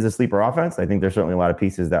I think it is a sleeper offense. I think there's certainly a lot of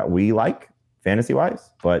pieces that we like fantasy-wise,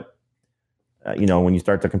 but when you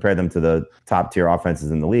start to compare them to the top tier offenses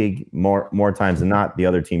in the league, more times than not, the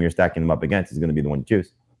other team you're stacking them up against is going to be the one you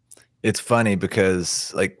choose. It's funny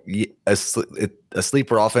because a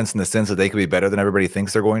sleeper offense in the sense that they could be better than everybody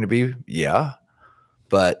thinks they're going to be. Yeah.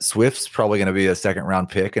 But Swift's probably going to be a 2nd-round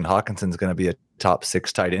pick, and Hawkinson's going to be a top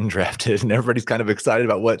 6 tight end drafted, and everybody's kind of excited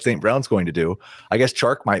about what St. Brown's going to do. I guess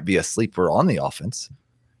Chark might be a sleeper on the offense.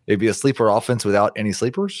 It'd be a sleeper offense without any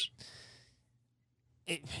sleepers.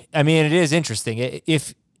 It is interesting.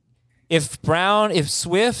 If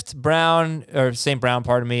Swift, Brown, or St. Brown,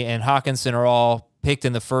 and Hawkinson are all picked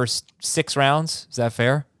in the first 6 rounds, is that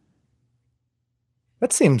fair?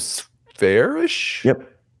 That seems fairish. Yep.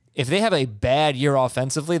 If they have a bad year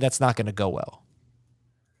offensively, that's not going to go well.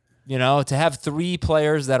 To have 3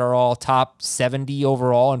 players that are all top 70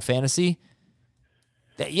 overall in fantasy,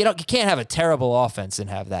 you can't have a terrible offense and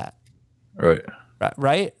have that. Right.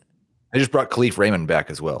 Right? They just brought Khalif Raymond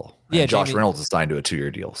back as well. Yeah, and Josh Reynolds is signed to a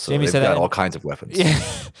 2-year deal. So Jamie they've got all kinds of weapons.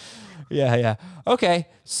 Yeah. Okay,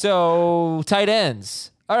 so tight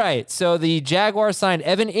ends. All right, so the Jaguars signed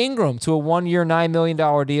Evan Ingram to a 1-year, $9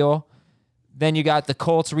 million deal. Then you got the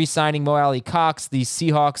Colts re-signing Mo Alley Cox. The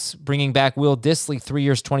Seahawks bringing back Will Dissly, 3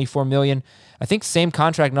 years, $24 million. I think same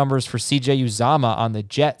contract numbers for CJ Uzomah on the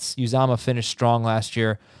Jets. Uzomah finished strong last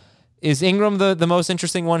year. Is Ingram the most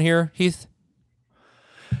interesting one here, Heath?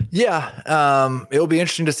 Yeah, it'll be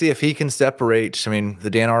interesting to see if he can separate. The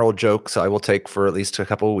Dan Arnold jokes I will take for at least a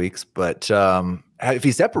couple of weeks, but if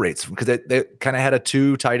he separates, because they kind of had a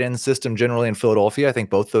 2 tight end system generally in Philadelphia. I think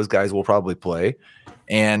both those guys will probably play.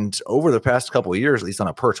 And over the past couple of years, at least on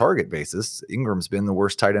a per target basis, Ingram's been the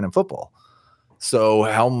worst tight end in football. So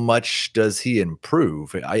how much does he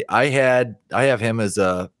improve? I have him as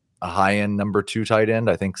a high end number 2 tight end,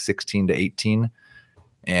 I think 16 to 18,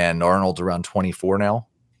 and Arnold's around 24 now.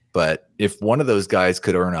 But if one of those guys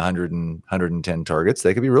could earn 100 and 110 targets,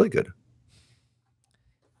 they could be really good.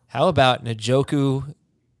 How about Njoku,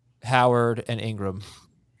 Howard, and Ingram?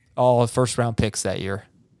 All first round picks that year.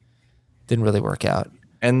 Didn't really work out.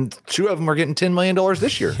 And 2 of them are getting $10 million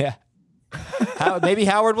this year. Yeah. Maybe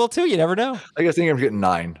Howard will too. You never know. I guess Ingram's getting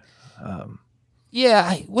 9.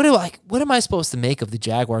 Yeah. What am I supposed to make of the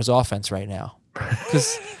Jaguars offense right now?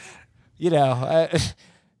 Because,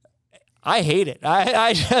 I hate it.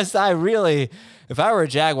 I really, if I were a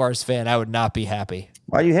Jaguars fan, I would not be happy.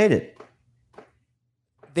 Why do you hate it?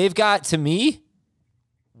 They've got, to me,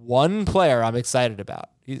 one player I'm excited about.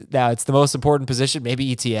 Now, it's the most important position,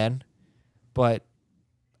 maybe ETN, but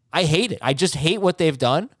I hate it. I just hate what they've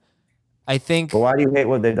done. But why do you hate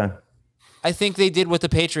what they've done? I think they did what the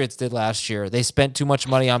Patriots did last year. They spent too much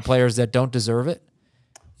money on players that don't deserve it.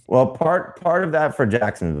 Well, part of that for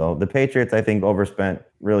Jacksonville, the Patriots, I think, overspent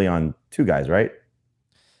really on 2 guys, right?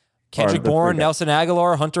 Kendrick Bourne, Nelson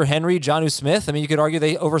Aguilar, Hunter Henry, Jonnu Smith. I mean, you could argue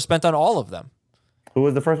they overspent on all of them. Who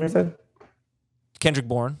was the first one you said? Kendrick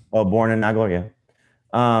Bourne. Oh, Bourne and Aguilar, yeah.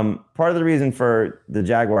 Part of the reason for the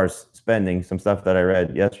Jaguars spending, some stuff that I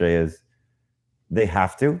read yesterday, is they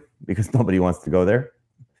have to, because nobody wants to go there.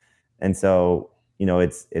 And so,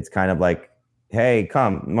 it's kind of like, hey,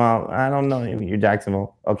 come. Well, I don't know. You're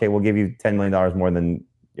Jacksonville. Okay, we'll give you $10 million more than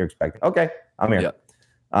you're expecting. Okay, I'm here.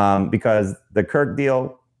 Yeah. Because the Kirk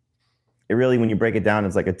deal, it really, when you break it down,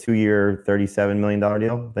 it's like a 2-year, $37 million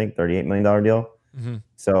deal. I think $38 million deal. Mm-hmm.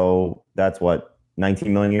 So that's what, $19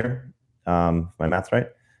 million a year. If my math's right.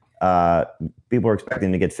 People are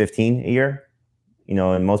expecting to get 15 a year,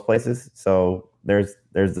 in most places. So there's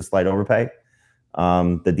the slight overpay.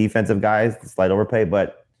 The defensive guys, the slight overpay,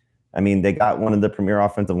 but I mean, they got one of the premier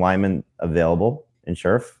offensive linemen available in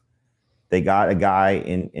Scherf. They got a guy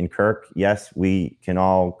in Kirk. Yes, we can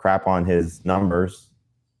all crap on his numbers,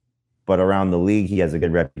 but around the league, he has a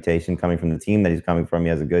good reputation coming from the team that he's coming from. He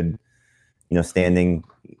has a good, standing,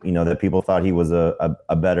 that people thought he was a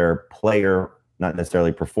better player, not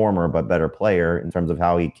necessarily performer, but better player in terms of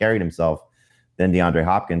how he carried himself than DeAndre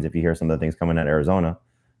Hopkins, if you hear some of the things coming out of Arizona.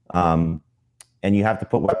 And you have to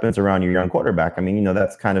put weapons around your young quarterback. I mean,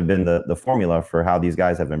 that's kind of been the formula for how these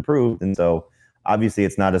guys have improved. And so obviously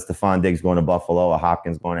it's not a Stephon Diggs going to Buffalo, a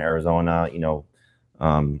Hopkins going to Arizona, Kenny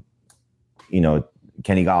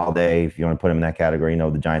Galladay, if you want to put him in that category.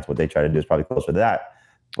 The Giants, what they try to do is probably closer to that.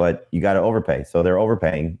 But you got to overpay. So they're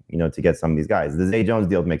overpaying, to get some of these guys. The Zay Jones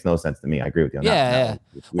deal makes no sense to me. I agree with you on that.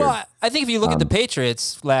 Yeah. Well, I think if you look at the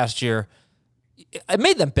Patriots last year, it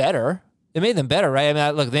made them better. It made them better, right? I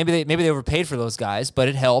mean, look, maybe they overpaid for those guys, but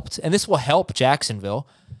it helped. And this will help Jacksonville.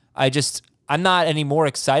 I'm not any more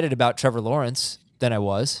excited about Trevor Lawrence than I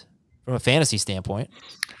was from a fantasy standpoint.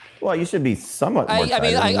 Well, you should be somewhat more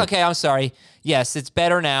excited. Okay, I'm sorry. Yes, it's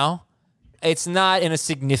better now. It's not in a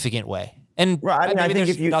significant way. And right, I think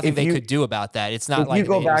there's nothing they could do about that. It's not like you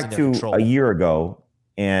go back to a year ago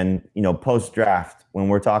and, post-draft, when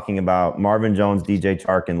we're talking about Marvin Jones, DJ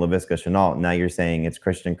Chark, and Laviska Shenault, now you're saying it's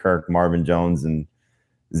Christian Kirk, Marvin Jones, and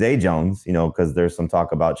Zay Jones, because there's some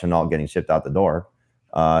talk about Shenault getting shipped out the door.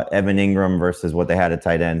 Evan Ingram versus what they had at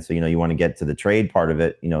tight end. So, you want to get to the trade part of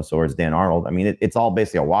it, so it's Dan Arnold. I mean, it's all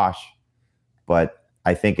basically a wash. But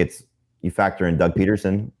I think you factor in Doug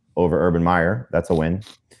Peterson over Urban Meyer. That's a win.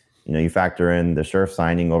 You factor in the Scherf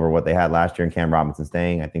signing over what they had last year and Cam Robinson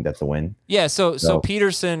staying. I think that's a win. Yeah, so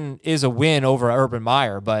Peterson is a win over Urban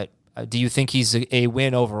Meyer, but do you think he's a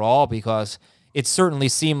win overall? Because it certainly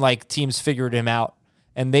seemed like teams figured him out,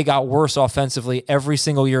 and they got worse offensively every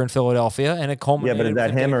single year in Philadelphia, and it culminated. Yeah, but is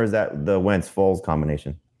that him or is that the Wentz-Foles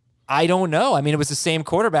combination? I don't know. I mean, it was the same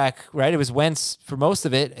quarterback, right? It was Wentz for most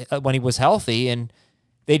of it when he was healthy, and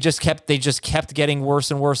they just kept getting worse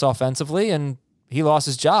and worse offensively, and he lost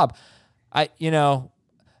his job. But there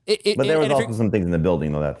was also some things in the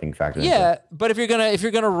building though that I think factored. Yeah, but if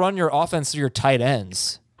you're gonna run your offense through your tight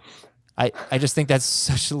ends, I just think that's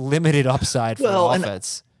such limited upside for an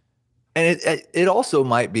offense. And it also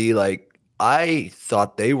might be like, I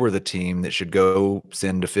thought they were the team that should go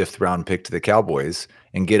send a 5th round pick to the Cowboys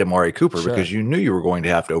and get Amari Cooper because you knew you were going to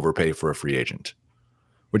have to overpay for a free agent.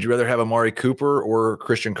 Would you rather have Amari Cooper or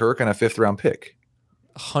Christian Kirk and a 5th round pick?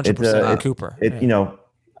 100% Cooper.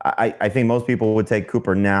 I think most people would take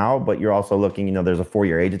Cooper now, but you're also looking, there's a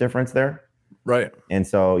 4-year age difference there. Right. And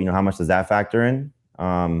so, how much does that factor in?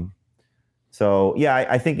 So, yeah,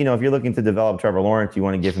 I think, if you're looking to develop Trevor Lawrence, you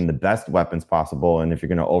want to give him the best weapons possible. And if you're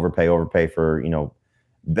going to overpay for,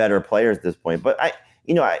 better players at this point. But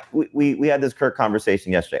we had this Kirk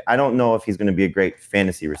conversation yesterday. I don't know if he's going to be a great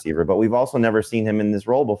fantasy receiver, but we've also never seen him in this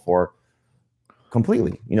role before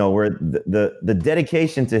completely, where the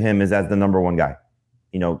dedication to him is as the number one guy.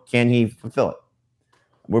 Can he fulfill it?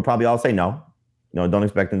 We'll probably all say no. Don't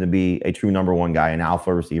expect him to be a true number one guy, an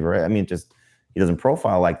alpha receiver. I mean, he doesn't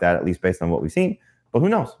profile like that, at least based on what we've seen. But who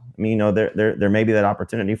knows? I mean, there may be that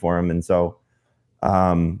opportunity for him. And so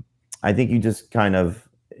I think you just kind of,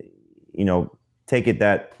 take it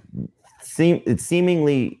that it's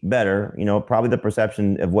seemingly better. Probably the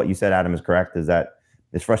perception of what you said, Adam, is correct, is that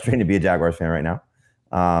it's frustrating to be a Jaguars fan right now.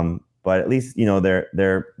 But at least,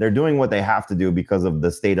 they're doing what they have to do because of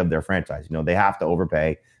the state of their franchise. They have to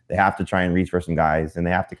overpay. They have to try and reach for some guys, and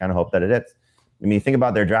they have to kind of hope that it hits. I mean, think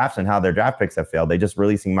about their drafts and how their draft picks have failed. They just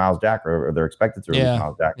releasing Miles Jack, or they're expected to release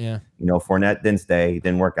Miles Jack. Yeah. Fournette didn't stay,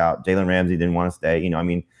 didn't work out. Jalen Ramsey didn't want to stay.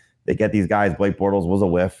 They get these guys. Blake Bortles was a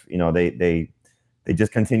whiff. They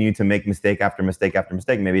just continue to make mistake after mistake after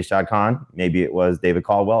mistake. Maybe it's Shad Khan. Maybe it was David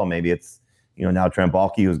Caldwell. Maybe it's, now Trent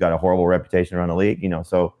Baalke, who's got a horrible reputation around the league.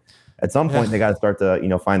 So at some point they got to start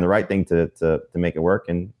to, find the right thing to make it work.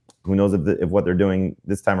 And who knows if what they're doing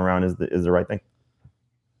this time around is the right thing.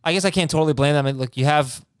 I guess I can't totally blame them. I mean, look, you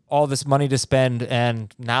have all this money to spend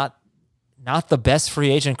and not the best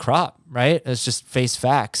free agent crop, right? Let's just face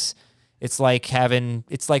facts. It's like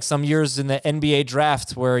some years in the NBA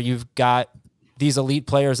draft where you've got these elite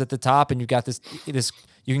players at the top, and you've got this.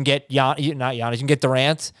 You can get not Giannis, you can get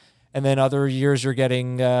Durant, and then other years you're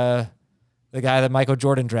getting the guy that Michael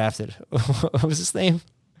Jordan drafted. What was his name?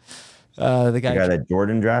 The guy that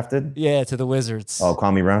Jordan drafted. Yeah, to the Wizards. Oh,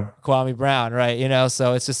 Kwame Brown, right?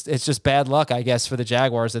 So it's just bad luck, I guess, for the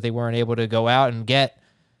Jaguars that they weren't able to go out and get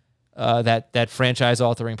that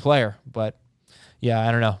franchise-altering player. But yeah,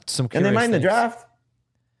 I don't know. And they might in the draft.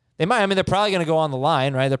 They might. I mean, they're probably going to go on the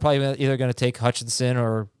line, right? They're probably either going to take Hutchinson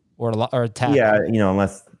or tackle. Yeah,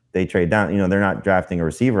 unless they trade down. They're not drafting a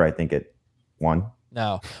receiver, I think, at 1.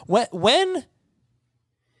 No. When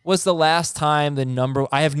was the last time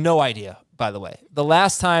I have no idea, by the way. The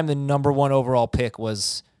last time the number 1 overall pick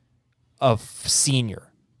was a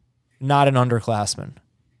senior, not an underclassman.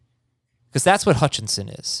 Because that's what Hutchinson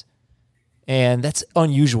is. And that's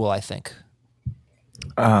unusual, I think.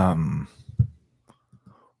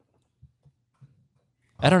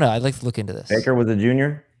 I don't know. I'd like to look into this. Baker was a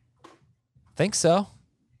junior? Think so.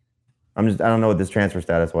 I don't know what this transfer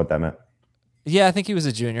status, what that meant. Yeah, I think he was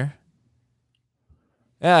a junior.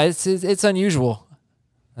 Yeah, it's unusual.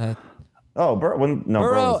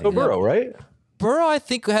 Burrow, right? Burrow, I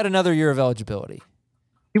think, had another year of eligibility.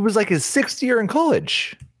 He was like his 6th year in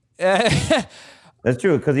college. That's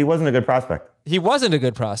true, because he wasn't a good prospect. He wasn't a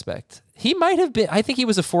good prospect. He might have been. I think he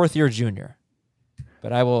was a 4th-year junior.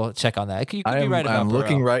 But I will check on that. You could be right about I'm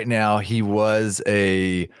looking Burrow. right now. He was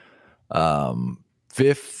a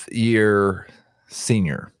 5th-year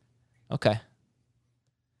senior. Okay.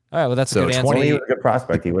 All right. Well, that's a good answer. He was a good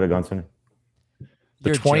prospect. He would have gone sooner.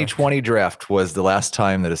 The 2020 draft was the last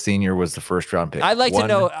time that a senior was the first round pick. I'd like to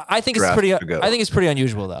know. I think it's pretty. I think it's pretty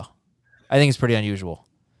unusual, though. I think it's pretty unusual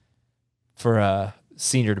for a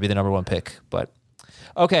senior to be the number 1 pick. But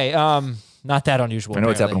okay. Not that unusual. I know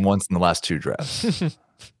apparently. it's happened once in the last 2 drafts.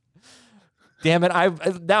 Damn it!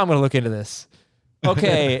 Now I'm going to look into this.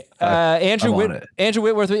 Okay, Andrew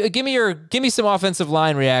Whitworth, give me some offensive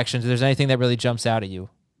line reactions. If there's anything that really jumps out at you,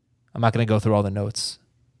 I'm not going to go through all the notes.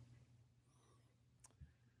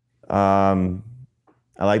 I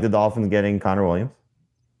like the Dolphins getting Connor Williams.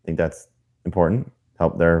 I think that's important.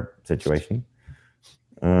 Help their situation.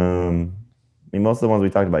 Most of the ones we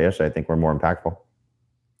talked about yesterday, I think, were more impactful.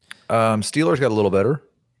 Steelers got a little better.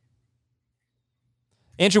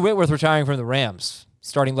 Andrew Whitworth retiring from the Rams,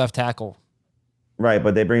 starting left tackle. Right,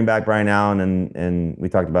 but they bring back Brian Allen, and we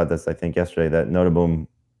talked about this, I think, yesterday, that Noteboom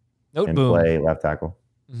can play left tackle.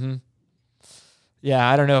 Mm-hmm. Yeah,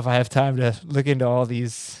 I don't know if I have time to look into all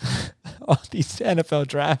these NFL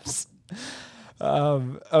drafts.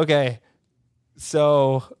 Okay,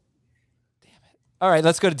 so damn it. All right,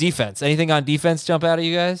 let's go to defense. Anything on defense jump out at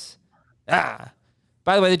you guys?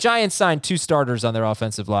 By the way, the Giants signed 2 starters on their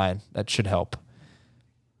offensive line. That should help.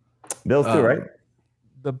 Bills too, right?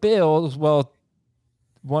 The Bills,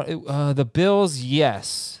 the Bills,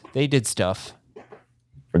 yes, they did stuff.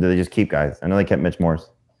 Or did they just keep guys? I know they kept Mitch Morse.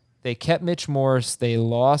 They kept Mitch Morse. They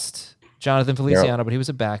lost Jonathan Feliciano, but he was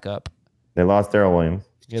a backup. They lost Darrell Williams.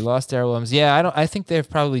 You lost Darrell Williams. Yeah, I think they've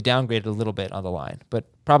probably downgraded a little bit on the line, but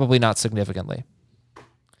probably not significantly.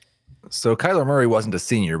 So Kyler Murray wasn't a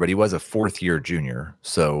senior, but he was a fourth-year junior.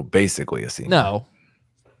 So basically a senior.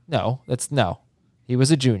 No. He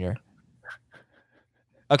was a junior.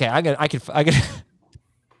 Okay, I could.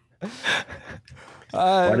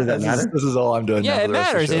 Why does that matter? This is all I'm doing. Yeah, now it for the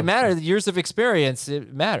rest of the matters. show. It matters. The years of experience,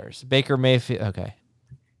 it matters. Baker Mayfield. Okay.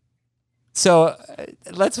 So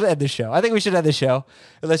let's end the show. I think we should end the show,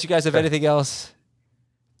 unless you guys have anything else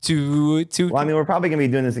to. Well, I mean, we're probably gonna be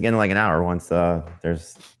doing this again in like an hour once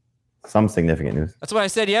there's some significant news. That's what I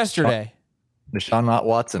said yesterday. Deshaun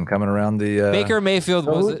Watson coming around the Baker Mayfield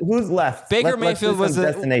So was. who's left? Baker Let's do Mayfield was some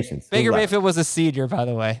a- destinations. Who's Baker left? Mayfield was a senior, by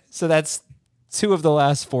the way. So that's 2 of the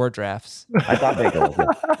last 4 drafts. I thought Baker was.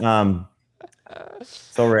 Yeah.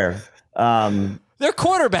 So rare. They're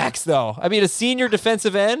quarterbacks, though. I mean, a senior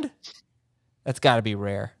defensive end. That's got to be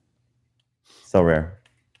rare. So rare.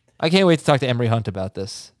 I can't wait to talk to Emory Hunt about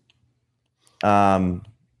this.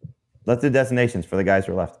 Let's do destinations for the guys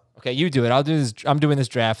who are left. Okay, you do it. I'll do this. I'm doing this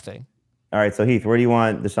draft thing. All right. So Heath, where do you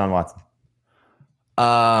want Deshaun Watson?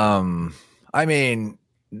 I mean,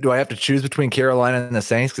 do I have to choose between Carolina and the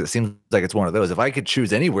Saints? Because it seems like it's one of those. If I could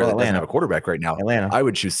choose anywhere Well, that doesn't Atlanta. have a quarterback right now, Atlanta. I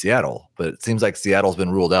would choose Seattle. But it seems like Seattle's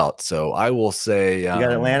been ruled out. So I will say You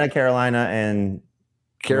got Atlanta, Carolina, and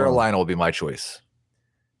Carolina will be my choice.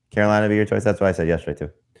 Carolina be your choice. That's what I said yesterday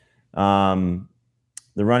too.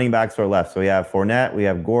 The running backs who are left. So we have Fournette, we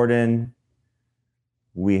have Gordon,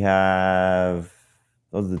 we have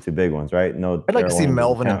those are the 2 big ones, right? No, I'd like to see Carolina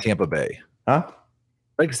Melvin doesn't and Tampa Bay. count. Huh?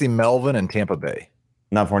 I'd like to see Melvin and Tampa Bay.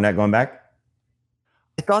 Not Fournette going back.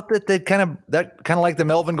 I thought that they kind of like the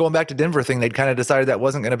Melvin going back to Denver thing. They'd kind of decided that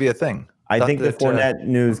wasn't going to be a thing. I Thought think the that, Fournette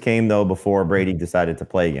news came though before Brady decided to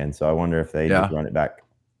play again. So I wonder if they just run it back.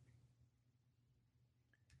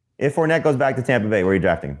 If Fournette goes back to Tampa Bay, where are you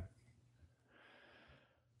drafting?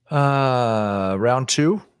 Round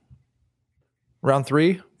 2, round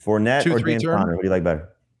 3. Fournette 2, or 3 James turn? Conner? What do you like better?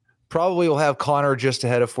 Probably will have Connor just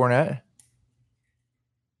ahead of Fournette.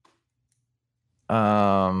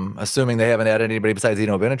 Assuming they haven't added anybody besides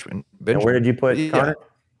Benjamin. And where did you put Yeah. Conner?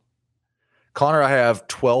 Connor, I have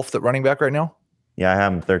 12th at running back right now. Yeah, I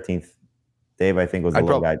have him 13th. Dave, I think, was a I'd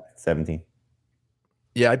low guy, 17.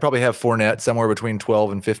 Yeah, I'd probably have Fournette somewhere between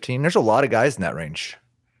 12 and 15. There's a lot of guys in that range.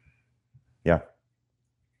 Yeah.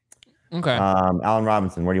 Okay. Allen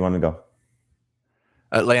Robinson, where do you want to go?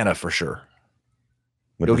 Atlanta for sure.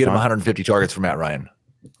 With You'll get him Deshaun? 150 targets from Matt Ryan.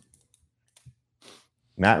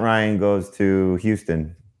 Matt Ryan goes to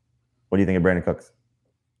Houston. What do you think of Brandon Cooks?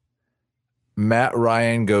 Matt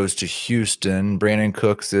Ryan goes to Houston. Brandon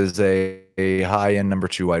Cooks is a high-end number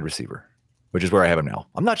 2 wide receiver, which is where I have him now.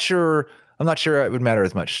 I'm not sure it would matter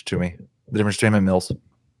as much to me. The difference between him and Mills.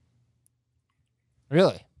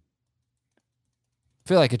 Really? I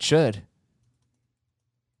feel like it should. It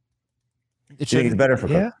Do you think should. it's better for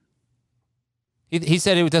Cooks? He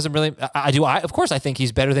said it doesn't really. I do. Of course, I think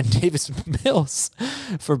he's better than Davis Mills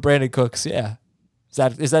for Brandon Cooks. Yeah.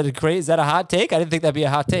 Is that a hot take? I didn't think that'd be a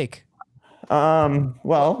hot take.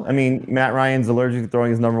 Well, I mean, Matt Ryan's allergic to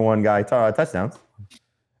throwing his number 1 guy touchdowns.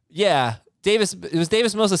 Yeah. Was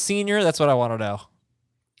Davis Mills a senior? That's what I want to know.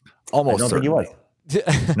 Almost I don't think he was.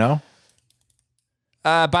 certainly. No?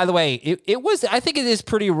 By the way, it was. I think it is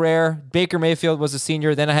pretty rare. Baker Mayfield was a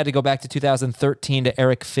senior. Then I had to go back to 2013 to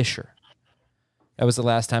Eric Fisher. That was the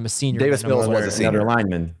last time a senior. Davis Mills was a Another senior.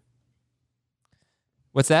 lineman.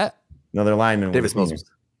 What's that? Another lineman. was Davis a Mills. senior.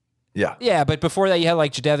 Yeah. Yeah, but before that, you had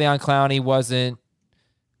like Jadeveon Clowney wasn't.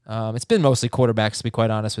 It's been mostly quarterbacks, to be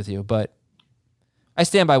quite honest with you. But I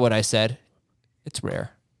stand by what I said. It's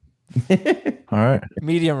rare, All right.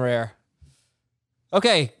 medium rare.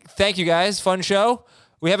 Okay, thank you guys. Fun show.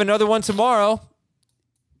 We have another one tomorrow.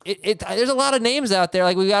 There's a lot of names out there.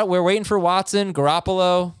 Like we're waiting for Watson,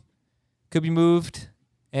 Garoppolo could be moved,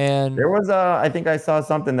 and There was I think I saw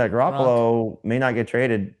something that Garoppolo may not get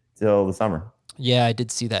traded till the summer. yeah, I did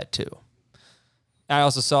see that too. I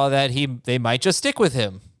also saw that they might just stick with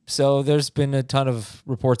him. So there's been a ton of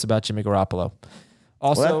reports about Jimmy Garoppolo.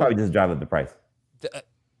 Also, Well, that's probably just drive up the price.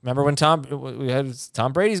 remember when Tom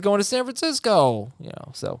Brady's going to San Francisco?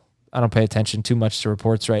 So I don't pay attention too much to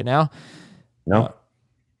reports right now. No.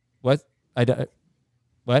 What? I don't.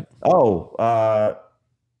 What?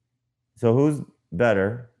 So who's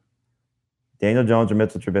better, Daniel Jones or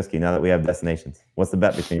Mitchell Trubisky? Now that we have destinations, what's the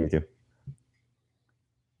bet between you two?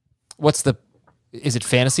 Is it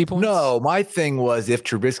fantasy points? No, my thing was if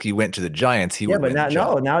Trubisky went to the Giants, he Yeah, would but win now, the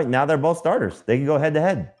job. now they're both starters. They can go head to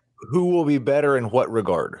head. Who will be better in what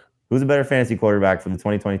regard? Who's a better fantasy quarterback for the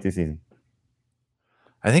 2022 season?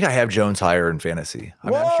 I think I have Jones higher in fantasy.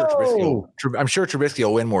 I mean, I'm sure Trubisky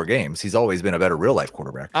will win more games. He's always been a better real life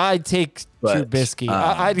quarterback. I'd take Trubisky.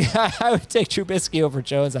 I would take Trubisky over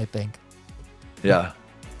Jones, I think. Yeah.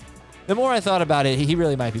 The more I thought about it, he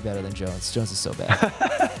really might be better than Jones. Jones is so bad.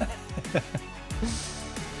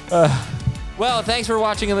 Well, thanks for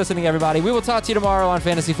watching and listening, everybody. We will talk to you tomorrow on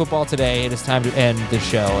Fantasy Football Today. It is time to end the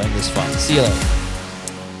show and this fun. See you later.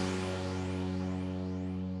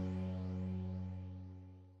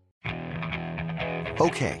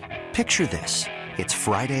 Okay, picture this. It's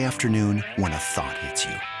Friday afternoon when a thought hits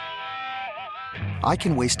you. I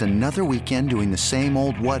can waste another weekend doing the same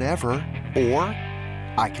old whatever, or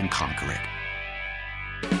I can conquer it.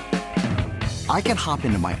 I can hop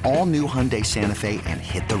into my all-new Hyundai Santa Fe and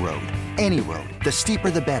hit the road. Any road. The steeper,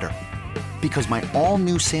 the better. Because my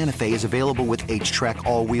all-new Santa Fe is available with H-Track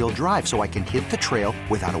all-wheel drive, so I can hit the trail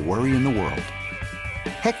without a worry in the world.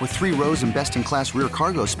 Heck, with 3 rows and best-in-class rear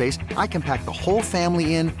cargo space, I can pack the whole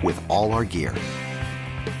family in with all our gear.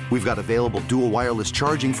 We've got available dual wireless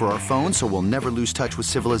charging for our phones, so we'll never lose touch with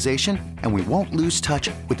civilization, and we won't lose touch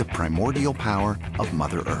with the primordial power of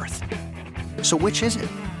Mother Earth. So which is it?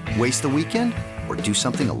 Waste the weekend or do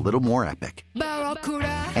something a little more epic?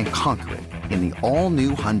 And conquer it in the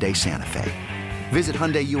all-new Hyundai Santa Fe. Visit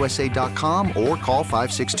HyundaiUSA.com or call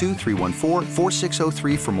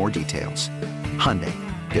 562-314-4603 for more details. Hyundai,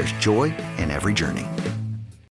 there's joy in every journey.